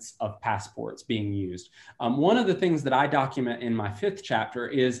sense of passports being used. One of the things that I document in my 5th chapter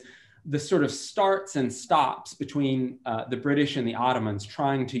is the sort of starts and stops between the British and the Ottomans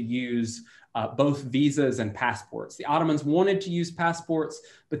trying to use both visas and passports. The Ottomans wanted to use passports,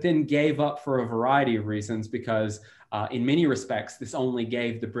 but then gave up for a variety of reasons because in many respects, this only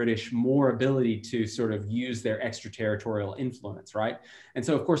gave the British more ability to sort of use their extraterritorial influence, right? And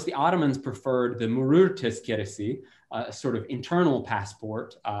so of course, the Ottomans preferred the Murur Tezkeresi, a sort of internal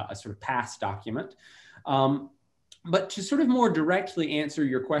passport, a sort of pass document. But to sort of more directly answer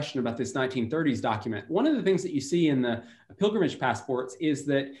your question about this 1930s document, one of the things that you see in the pilgrimage passports is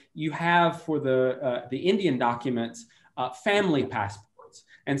that you have for the Indian documents, family passports.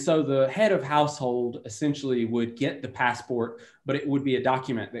 And so the head of household essentially would get the passport, but it would be a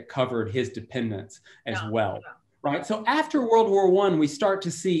document that covered his dependents as well. Right. So after World War I, we start to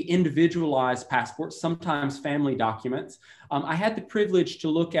see individualized passports, sometimes family documents. I had the privilege to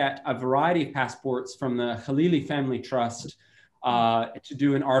look at a variety of passports from the Khalili Family Trust to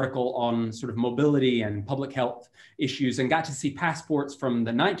do an article on sort of mobility and public health issues, and got to see passports from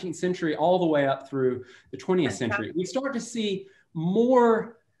the 19th century all the way up through the 20th century. We start to see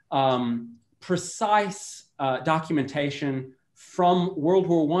more precise documentation from World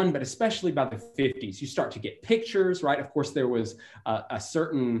War I, but especially by the 50s. You start to get pictures, right? Of course, there was a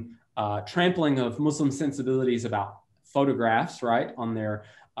certain trampling of Muslim sensibilities about photographs, right, on their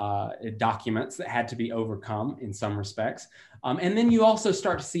documents that had to be overcome in some respects. And then you also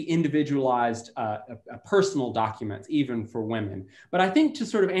start to see individualized personal documents, even for women. But I think to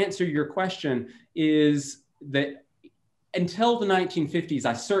sort of answer your question is that until the 1950s,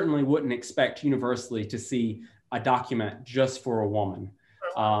 I certainly wouldn't expect universally to see a document just for a woman.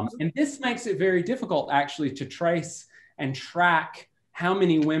 And this makes it very difficult actually to trace and track how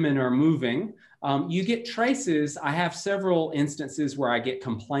many women are moving, you get traces. I have several instances where I get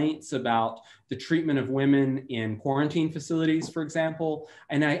complaints about the treatment of women in quarantine facilities, for example.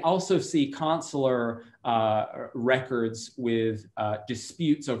 And I also see consular records with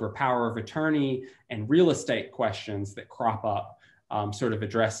disputes over power of attorney and real estate questions that crop up, sort of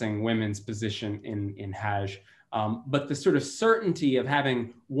addressing women's position in Hajj. But the sort of certainty of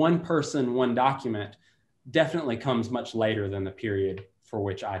having one person, one document definitely comes much later than the period for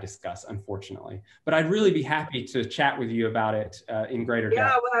which I discuss, unfortunately. But I'd really be happy to chat with you about it in greater depth.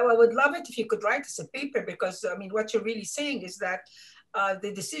 Yeah, well, I would love it if you could write us a paper, because I mean, what you're really saying is that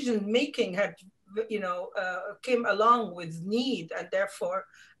the decision making had, came along with need, and therefore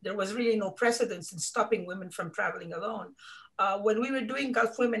there was really no precedence in stopping women from traveling alone. When we were doing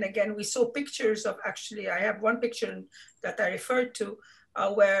Gulf Women, again, we saw pictures of, actually, I have one picture that I referred to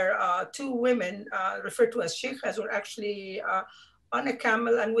where two women referred to as sheikhas were actually on a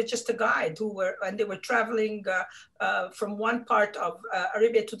camel and with just a guide they were traveling from one part of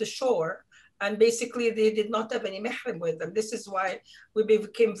Arabia to the shore. And basically they did not have any mahram with them. This is why we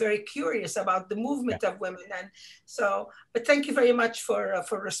became very curious about the movement of women. And so, but thank you very much for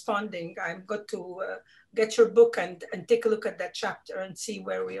responding. I'm going to get your book and take a look at that chapter and see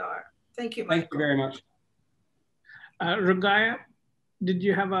where we are. Thank you, Michael. Thank you very much. Rugaya, did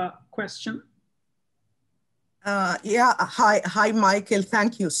you have a question? Yeah, hi, Michael.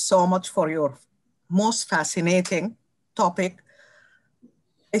 Thank you so much for your most fascinating topic.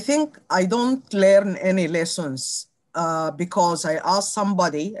 I think I don't learn any lessons because I asked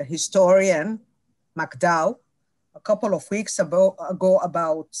somebody, a historian, McDowell, a couple of weeks ago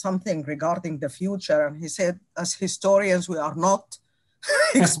about something regarding the future. And he said, as historians, we are not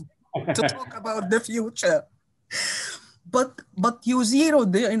expected to talk about the future. But you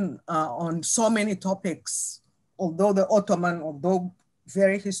zeroed in on so many topics, although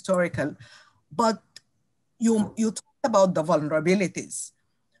very historical, but you talked about the vulnerabilities.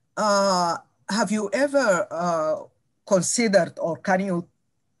 Have you ever considered, or can you,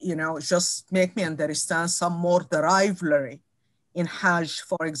 just make me understand some more the rivalry in Hajj?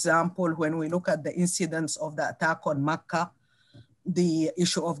 For example, when we look at the incidents of the attack on Mecca, the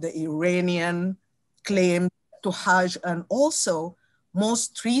issue of the Iranian claim to Hajj, and also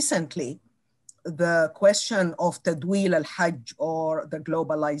most recently, the question of Tadwil al-Hajj, or the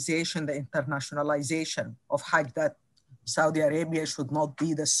globalization, the internationalization of Hajj, that Saudi Arabia should not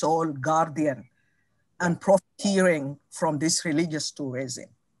be the sole guardian and profiteering from this religious tourism.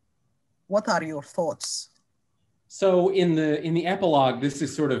 What are your thoughts? So in the epilogue, this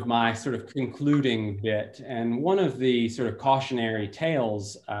is sort of my concluding bit. And one of the sort of cautionary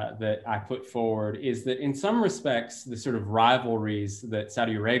tales that I put forward is that in some respects, the sort of rivalries that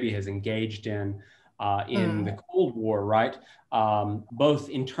Saudi Arabia has engaged in the Cold War, right? Both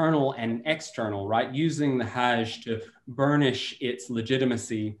internal and external, right? Using the Hajj to burnish its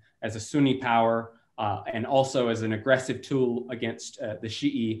legitimacy as a Sunni power and also as an aggressive tool against the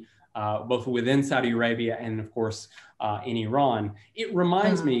Shi'i, both within Saudi Arabia and of course in Iran. It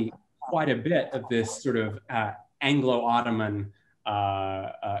reminds me quite a bit of this sort of Anglo-Ottoman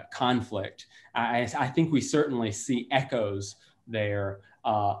conflict. I think we certainly see echoes there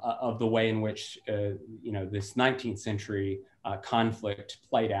of the way in which this 19th century conflict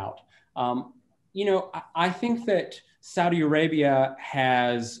played out. I think that Saudi Arabia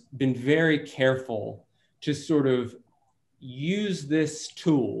has been very careful to sort of use this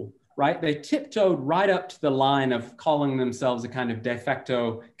tool, right? They tiptoed right up to the line of calling themselves a kind of de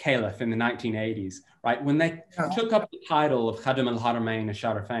facto caliph in the 1980s, right? When they took up the title of Khadim al-Haramain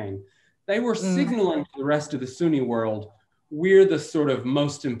al-Sharifain, they were signaling to the rest of the Sunni world, we're the sort of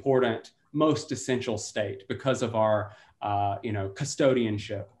most important, most essential state because of our,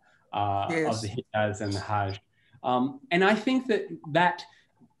 custodianship of the Hijaz and the Hajj. And I think that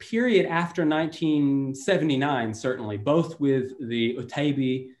period after 1979, certainly, both with the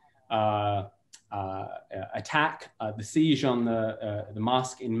Utaybi attack, the siege on the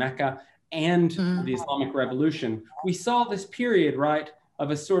mosque in Mecca, and the Islamic Revolution, we saw this period, right,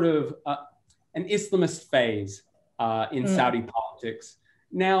 of a sort of an Islamist phase in Saudi politics.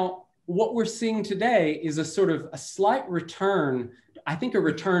 Now, what we're seeing today is a sort of a slight return, I think a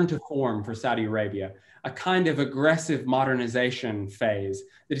return to form for Saudi Arabia, a kind of aggressive modernization phase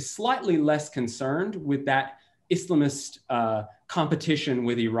that is slightly less concerned with that Islamist competition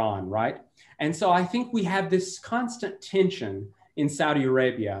with Iran, right? And so I think we have this constant tension in Saudi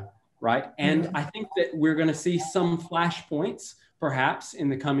Arabia, right? And I think that we're going to see some flashpoints, perhaps in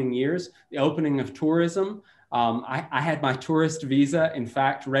the coming years, the opening of tourism, I had my tourist visa, in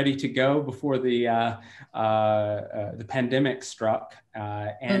fact, ready to go before the pandemic struck.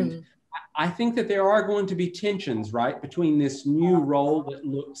 And I think that there are going to be tensions, right, between this new role that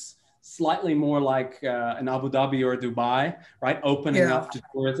looks slightly more like an Abu Dhabi or Dubai, right, opening up to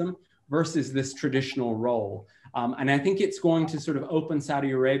tourism versus this traditional role. And I think it's going to sort of open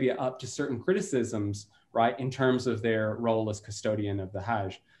Saudi Arabia up to certain criticisms, right, in terms of their role as custodian of the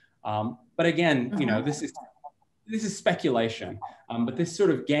Hajj. But again, you know, this is speculation, but this sort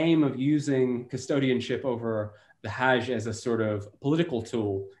of game of using custodianship over the Hajj as a sort of political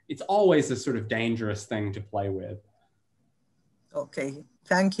tool, it's always a sort of dangerous thing to play with. Okay,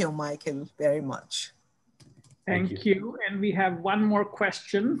 thank you, Michael, very much. Thank you. And we have one more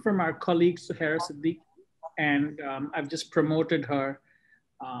question from our colleague, Suhaira Siddiqui, and I've just promoted her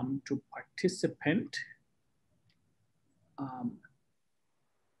to participant.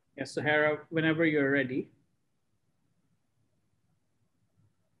 Yes, Suhaira, whenever you're ready.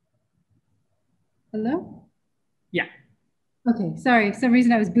 Hello? Yeah. Okay, sorry, for some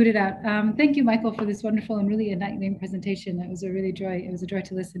reason I was booted out. Thank you, Michael, for this wonderful and really enlightening presentation. It was a really joy. It was a joy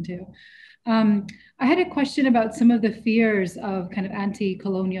to listen to. I had a question about some of the fears of kind of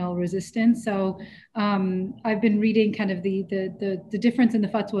anti-colonial resistance. So I've been reading kind of the difference in the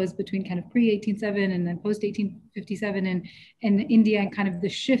fatwas between kind of pre-1807 and then post-1857 in India, and kind of the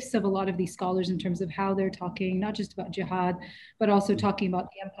shifts of a lot of these scholars in terms of how they're talking, not just about jihad, but also talking about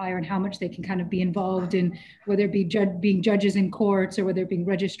the empire and how much they can kind of be involved in, whether it be being judges in courts or whether it being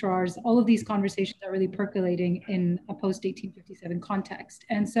registrars. All of these conversations are really percolating in a post-1857 context.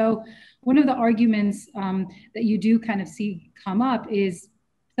 And so one of the arguments that you do kind of see come up is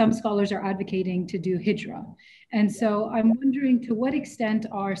some scholars are advocating to do hijra. And so I'm wondering, to what extent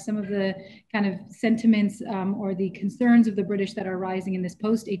are some of the kind of sentiments or the concerns of the British that are rising in this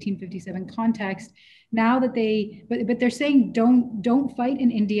post-1857 context, now that but they're saying don't fight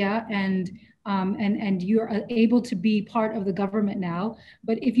in India, and you're able to be part of the government now,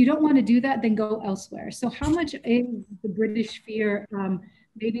 but if you don't want to do that, then go elsewhere. So how much is the British fear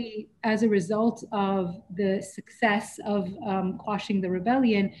maybe as a result of the success of quashing the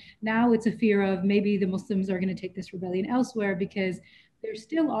rebellion, now it's a fear of maybe the Muslims are going to take this rebellion elsewhere, because there's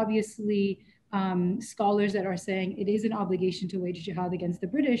still obviously scholars that are saying it is an obligation to wage jihad against the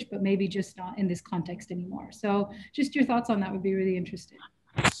British, but maybe just not in this context anymore. So just your thoughts on that would be really interesting.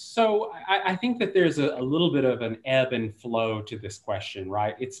 So I think that there's a little bit of an ebb and flow to this question,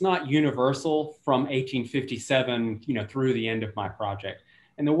 right? It's not universal from 1857, you know, through the end of my project.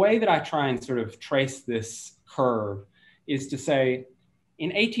 And the way that I try and sort of trace this curve is to say, in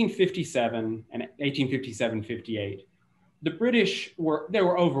 1857 and 1857-58, the British were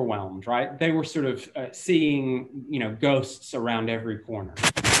overwhelmed, right? They were sort of seeing, you know, ghosts around every corner.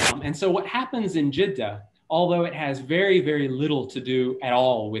 And so what happens in Jeddah, although it has very, very little to do at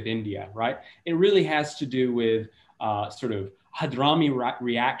all with India, right? It really has to do with sort of Hadrami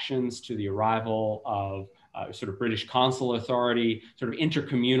reactions to the arrival of sort of British consular authority, sort of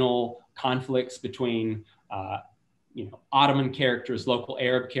intercommunal conflicts between, you know, Ottoman characters, local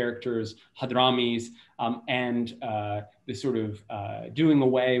Arab characters, Hadramis, and the sort of doing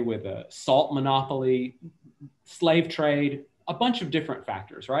away with a salt monopoly, slave trade, a bunch of different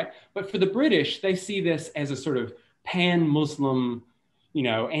factors, right? But for the British, they see this as a sort of pan-Muslim, you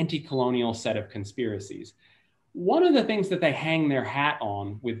know, anti-colonial set of conspiracies. One of the things that they hang their hat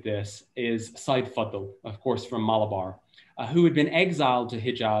on with this is Said Fadl, of course, from Malabar, who had been exiled to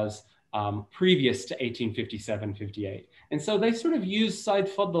Hijaz previous to 1857-58. And so they sort of used Said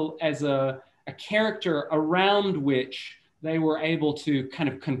Fadl as a character around which they were able to kind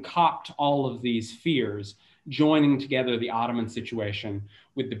of concoct all of these fears, joining together the Ottoman situation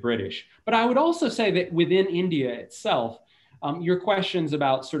with the British. But I would also say that within India itself, your questions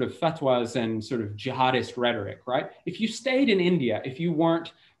about sort of fatwas and sort of jihadist rhetoric, right? If you stayed in India, if you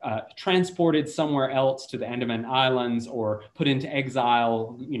weren't transported somewhere else to the Andaman Islands or put into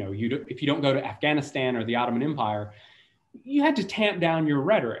exile, you know, if you don't go to Afghanistan or the Ottoman Empire, you had to tamp down your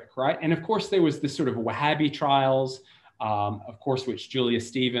rhetoric, right? And of course, there was this sort of Wahhabi trials, of course, which Julia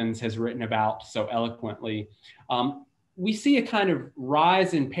Stevens has written about so eloquently. We see a kind of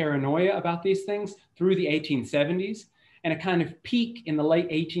rise in paranoia about these things through the 1870s, and a kind of peak in the late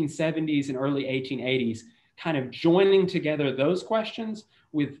 1870s and early 1880s, kind of joining together those questions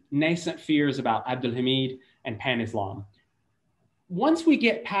with nascent fears about Abdul Hamid and Pan-Islam. Once we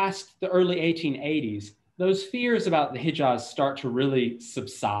get past the early 1880s, those fears about the Hijaz start to really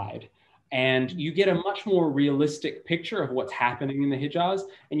subside. And you get a much more realistic picture of what's happening in the Hijaz,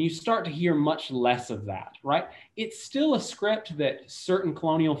 and you start to hear much less of that, right? It's still a script that certain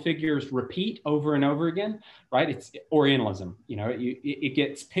colonial figures repeat over and over again, right? It's Orientalism, you know, it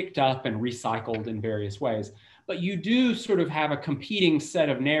gets picked up and recycled in various ways. But you do sort of have a competing set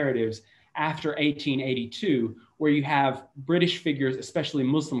of narratives after 1882, where you have British figures, especially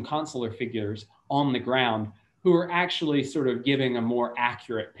Muslim consular figures on the ground, who are actually sort of giving a more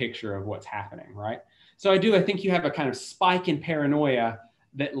accurate picture of what's happening, right? So I think you have a kind of spike in paranoia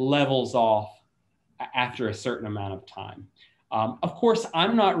that levels off after a certain amount of time. Of course,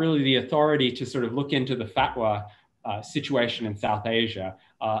 I'm not really the authority to sort of look into the fatwa situation in South Asia.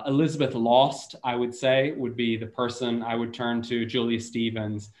 Elizabeth Lost, I would say, would be the person I would turn to, Julia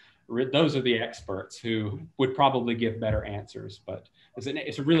Stevens. Those are the experts who would probably give better answers, but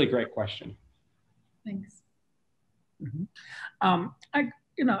it's a really great question. Thanks. Mm-hmm. I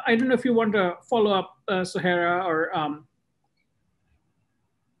don't know if you want to follow up, Suhaira, or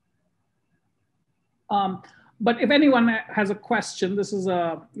but if anyone has a question, this is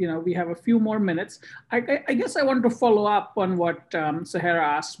we have a few more minutes. I guess I want to follow up on what Suhaira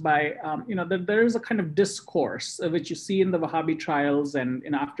asked by, that there is a kind of discourse which you see in the Wahhabi trials and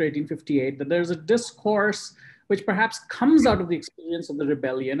after 1858, that there's a discourse which perhaps comes out of the experience of the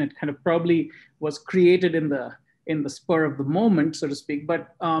rebellion. It kind of probably was created in the spur of the moment, so to speak,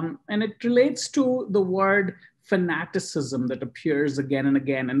 but and it relates to the word fanaticism that appears again and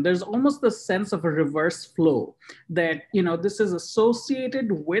again. And there's almost the sense of a reverse flow that, this is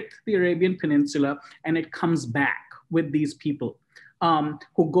associated with the Arabian Peninsula and it comes back with these people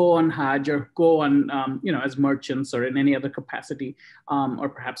who go on Hajj or go on, as merchants or in any other capacity, or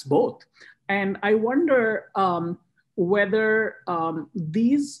perhaps both. And I wonder, whether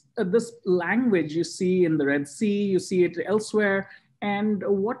this language you see in the Red Sea, you see it elsewhere, and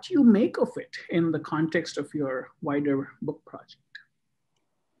what you make of it in the context of your wider book project.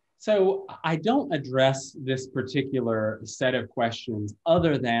 So I don't address this particular set of questions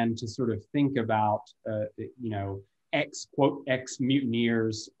other than to sort of think about,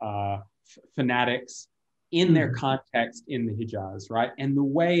 ex-mutineers, fanatics, in their context in the Hijaz, right? And the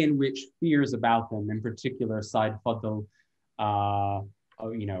way in which fears about them, in particular, Said Fadl,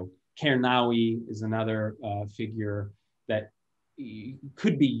 Kernawi is another figure that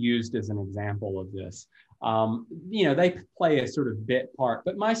could be used as an example of this. They play a sort of bit part,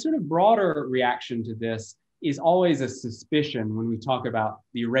 but my sort of broader reaction to this is always a suspicion when we talk about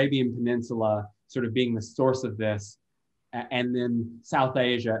the Arabian Peninsula sort of being the source of this, and then South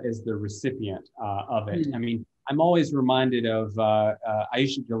Asia is the recipient of it. I mean, I'm always reminded of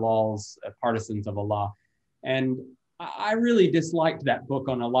Aisha Jalal's Partisans of Allah. And I really disliked that book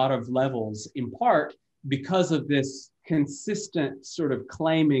on a lot of levels, in part because of this consistent sort of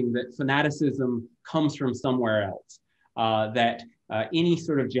claiming that fanaticism comes from somewhere else, that any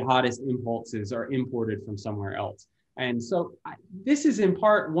sort of jihadist impulses are imported from somewhere else. And so this is in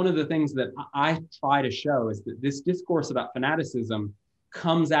part one of the things that I try to show, is that this discourse about fanaticism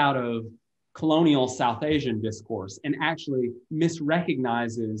comes out of colonial South Asian discourse and actually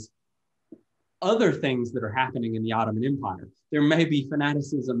misrecognizes other things that are happening in the Ottoman Empire. There may be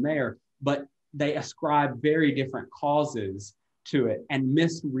fanaticism there, but they ascribe very different causes to it and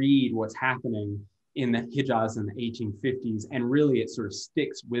misread what's happening in the Hijaz in the 1850s. And really it sort of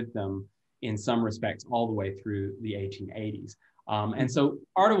sticks with them in some respects all the way through the 1880s. And so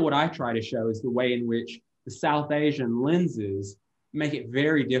part of what I try to show is the way in which the South Asian lenses make it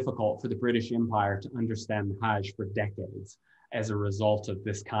very difficult for the British Empire to understand the Hajj for decades as a result of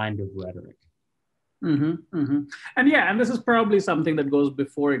this kind of rhetoric. And this is probably something that goes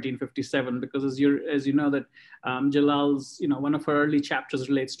before 1857, because as you know that Jalal's, one of her early chapters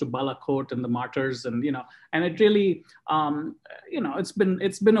relates to Balakot and the martyrs, and and it really,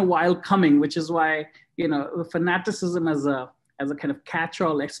 it's been a while coming, which is why the fanaticism as a kind of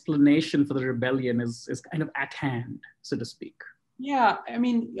catch-all explanation for the rebellion is kind of at hand, so to speak. Yeah, I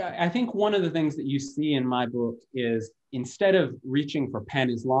mean, I think one of the things that you see in my book is, instead of reaching for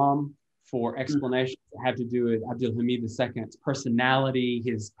pan-Islam, for explanations that have to do with Abdul Hamid II's personality,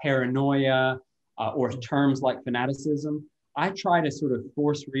 his paranoia, or terms like fanaticism, I try to sort of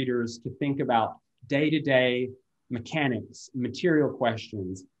force readers to think about day-to-day mechanics, material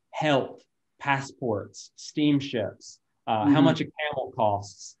questions, health, passports, steamships, how much a camel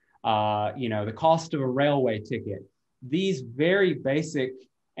costs, the cost of a railway ticket. These very basic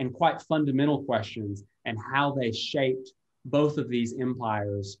and quite fundamental questions, and how they shaped both of these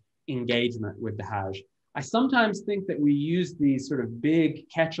empires' engagement with the Hajj. I sometimes think that we use these sort of big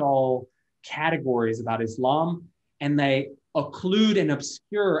catch-all categories about Islam, and they occlude and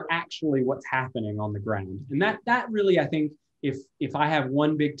obscure actually what's happening on the ground. And that really, I think, if I have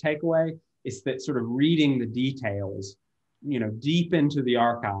one big takeaway, it's that sort of reading the details, deep into the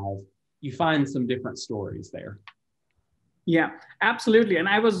archive, you find some different stories there. Yeah, absolutely. And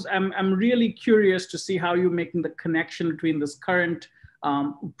I'm really curious to see how you're making the connection between this current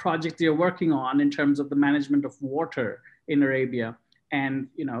project you're working on in terms of the management of water in Arabia and,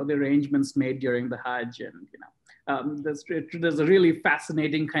 the arrangements made during the Hajj. And, there's a really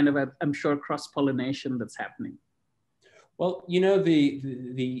fascinating kind of, I'm sure, cross-pollination that's happening. Well,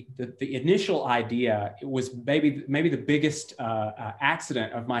 the initial idea, it was maybe the biggest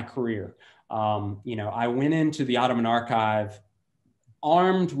accident of my career. I went into the Ottoman archive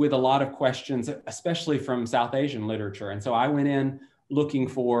armed with a lot of questions, especially from South Asian literature. And so I went in looking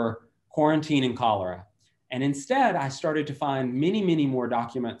for quarantine and cholera. And instead, I started to find many, many more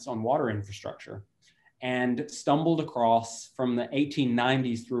documents on water infrastructure and stumbled across, from the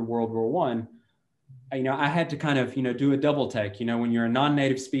 1890s through World War I, I had to kind of, do a double take. When you're a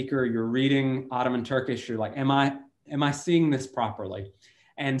non-native speaker, you're reading Ottoman Turkish, you're like, am I seeing this properly?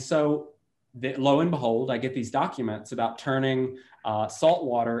 And so lo and behold, I get these documents about turning salt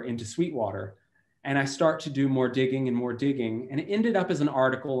water into sweet water. And I start to do more digging. And it ended up as an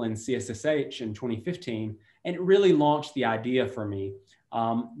article in CSSH in 2015. And it really launched the idea for me.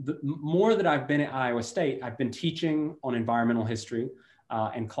 The more that I've been at Iowa State, I've been teaching on environmental history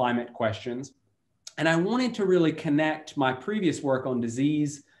and climate questions. And I wanted to really connect my previous work on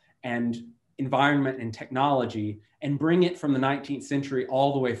disease and environment and technology and bring it from the 19th century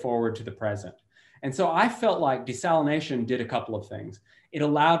all the way forward to the present. And so I felt like desalination did a couple of things. It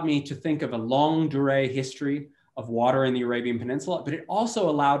allowed me to think of a longue durée history of water in the Arabian Peninsula, but it also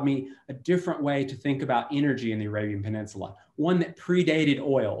allowed me a different way to think about energy in the Arabian Peninsula, one that predated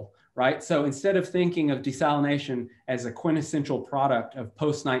oil, right? So instead of thinking of desalination as a quintessential product of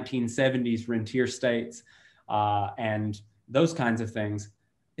post-1970s rentier states and those kinds of things,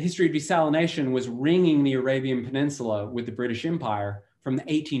 the history of desalination was ringing the Arabian Peninsula with the British Empire from the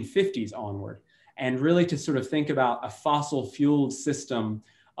 1850s onward. And really to sort of think about a fossil fueled system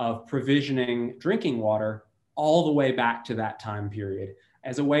of provisioning drinking water all the way back to that time period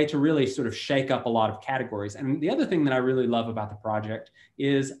as a way to really sort of shake up a lot of categories. And the other thing that I really love about the project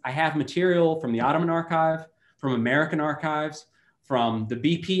is I have material from the Ottoman archive, from American archives, from the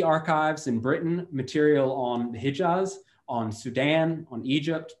BP archives in Britain, material on the Hijaz, on Sudan, on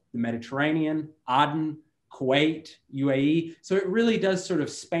Egypt, the Mediterranean, Aden, Kuwait, UAE. So it really does sort of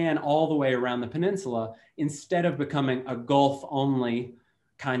span all the way around the peninsula instead of becoming a Gulf only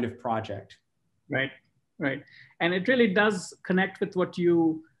kind of project. Right, right. And it really does connect with what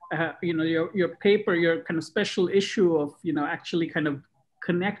you, your paper, your kind of special issue of, actually kind of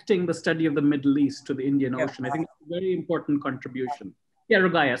connecting the study of the Middle East to the Indian Ocean. I think it's a very important contribution. Yeah,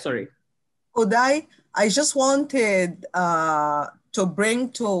 Rugaya, sorry. Uday, I just wanted to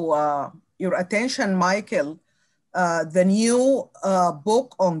bring to your attention, Michael, the new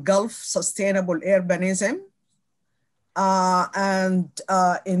book on Gulf sustainable urbanism. And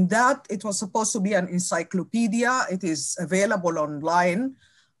in that, it was supposed to be an encyclopedia. It is available online,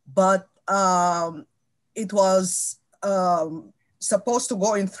 but it was supposed to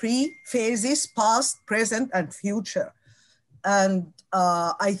go in 3 phases: past, present, and future. And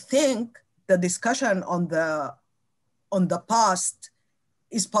I think the discussion on the past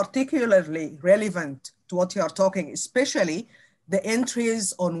is particularly relevant to what you are talking, especially the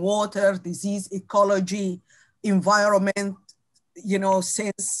entries on water, disease, ecology, environment,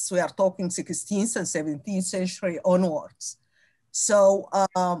 since we are talking 16th and 17th century onwards. So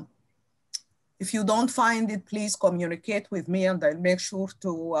if you don't find it, please communicate with me and I'll make sure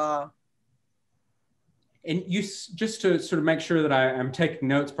to. And you, just to sort of make sure that I'm taking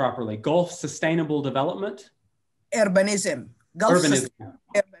notes properly, Gulf Sustainable Development? Urbanism. Gulf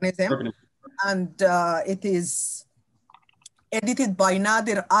Urbanism. And it is edited by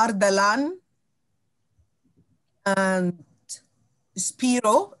Nadir Ardalan and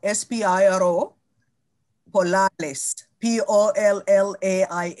Spiro, S-P-I-R-O, Pollais, P-O-L-L-A-I-S.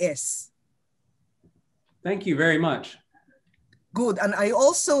 Thank you very much. Good. And I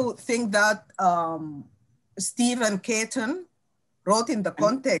also think that Stephen Caton wrote in the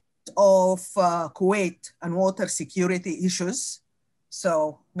context of Kuwait and water security issues.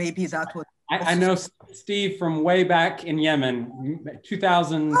 So maybe that would. I know Steve from way back in Yemen,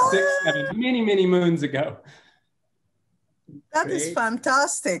 2006, many, many moons ago. That is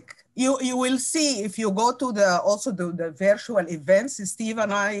fantastic. You will see if you go to the virtual events. Steve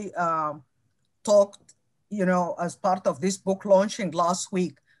and I talked, as part of this book launching last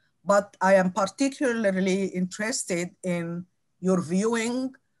week but I am particularly interested in your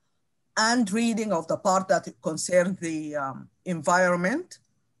viewing and reading of the part that concerns the environment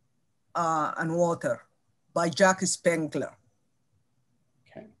and water by Jack Spengler.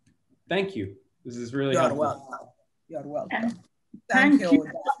 Okay, thank you. This is really You're helpful. welcome. You're welcome. And Thank you.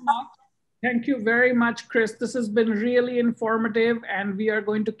 So much. Thank you very much, Chris. This has been really informative, and we are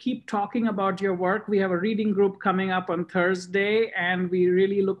going to keep talking about your work. We have a reading group coming up on Thursday, and we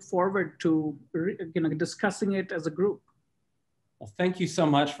really look forward to discussing it as a group. Well, thank you so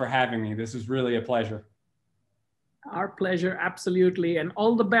much for having me. This is really a pleasure. Our pleasure, absolutely. And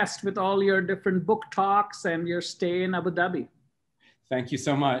all the best with all your different book talks and your stay in Abu Dhabi. Thank you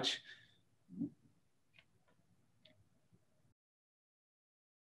so much.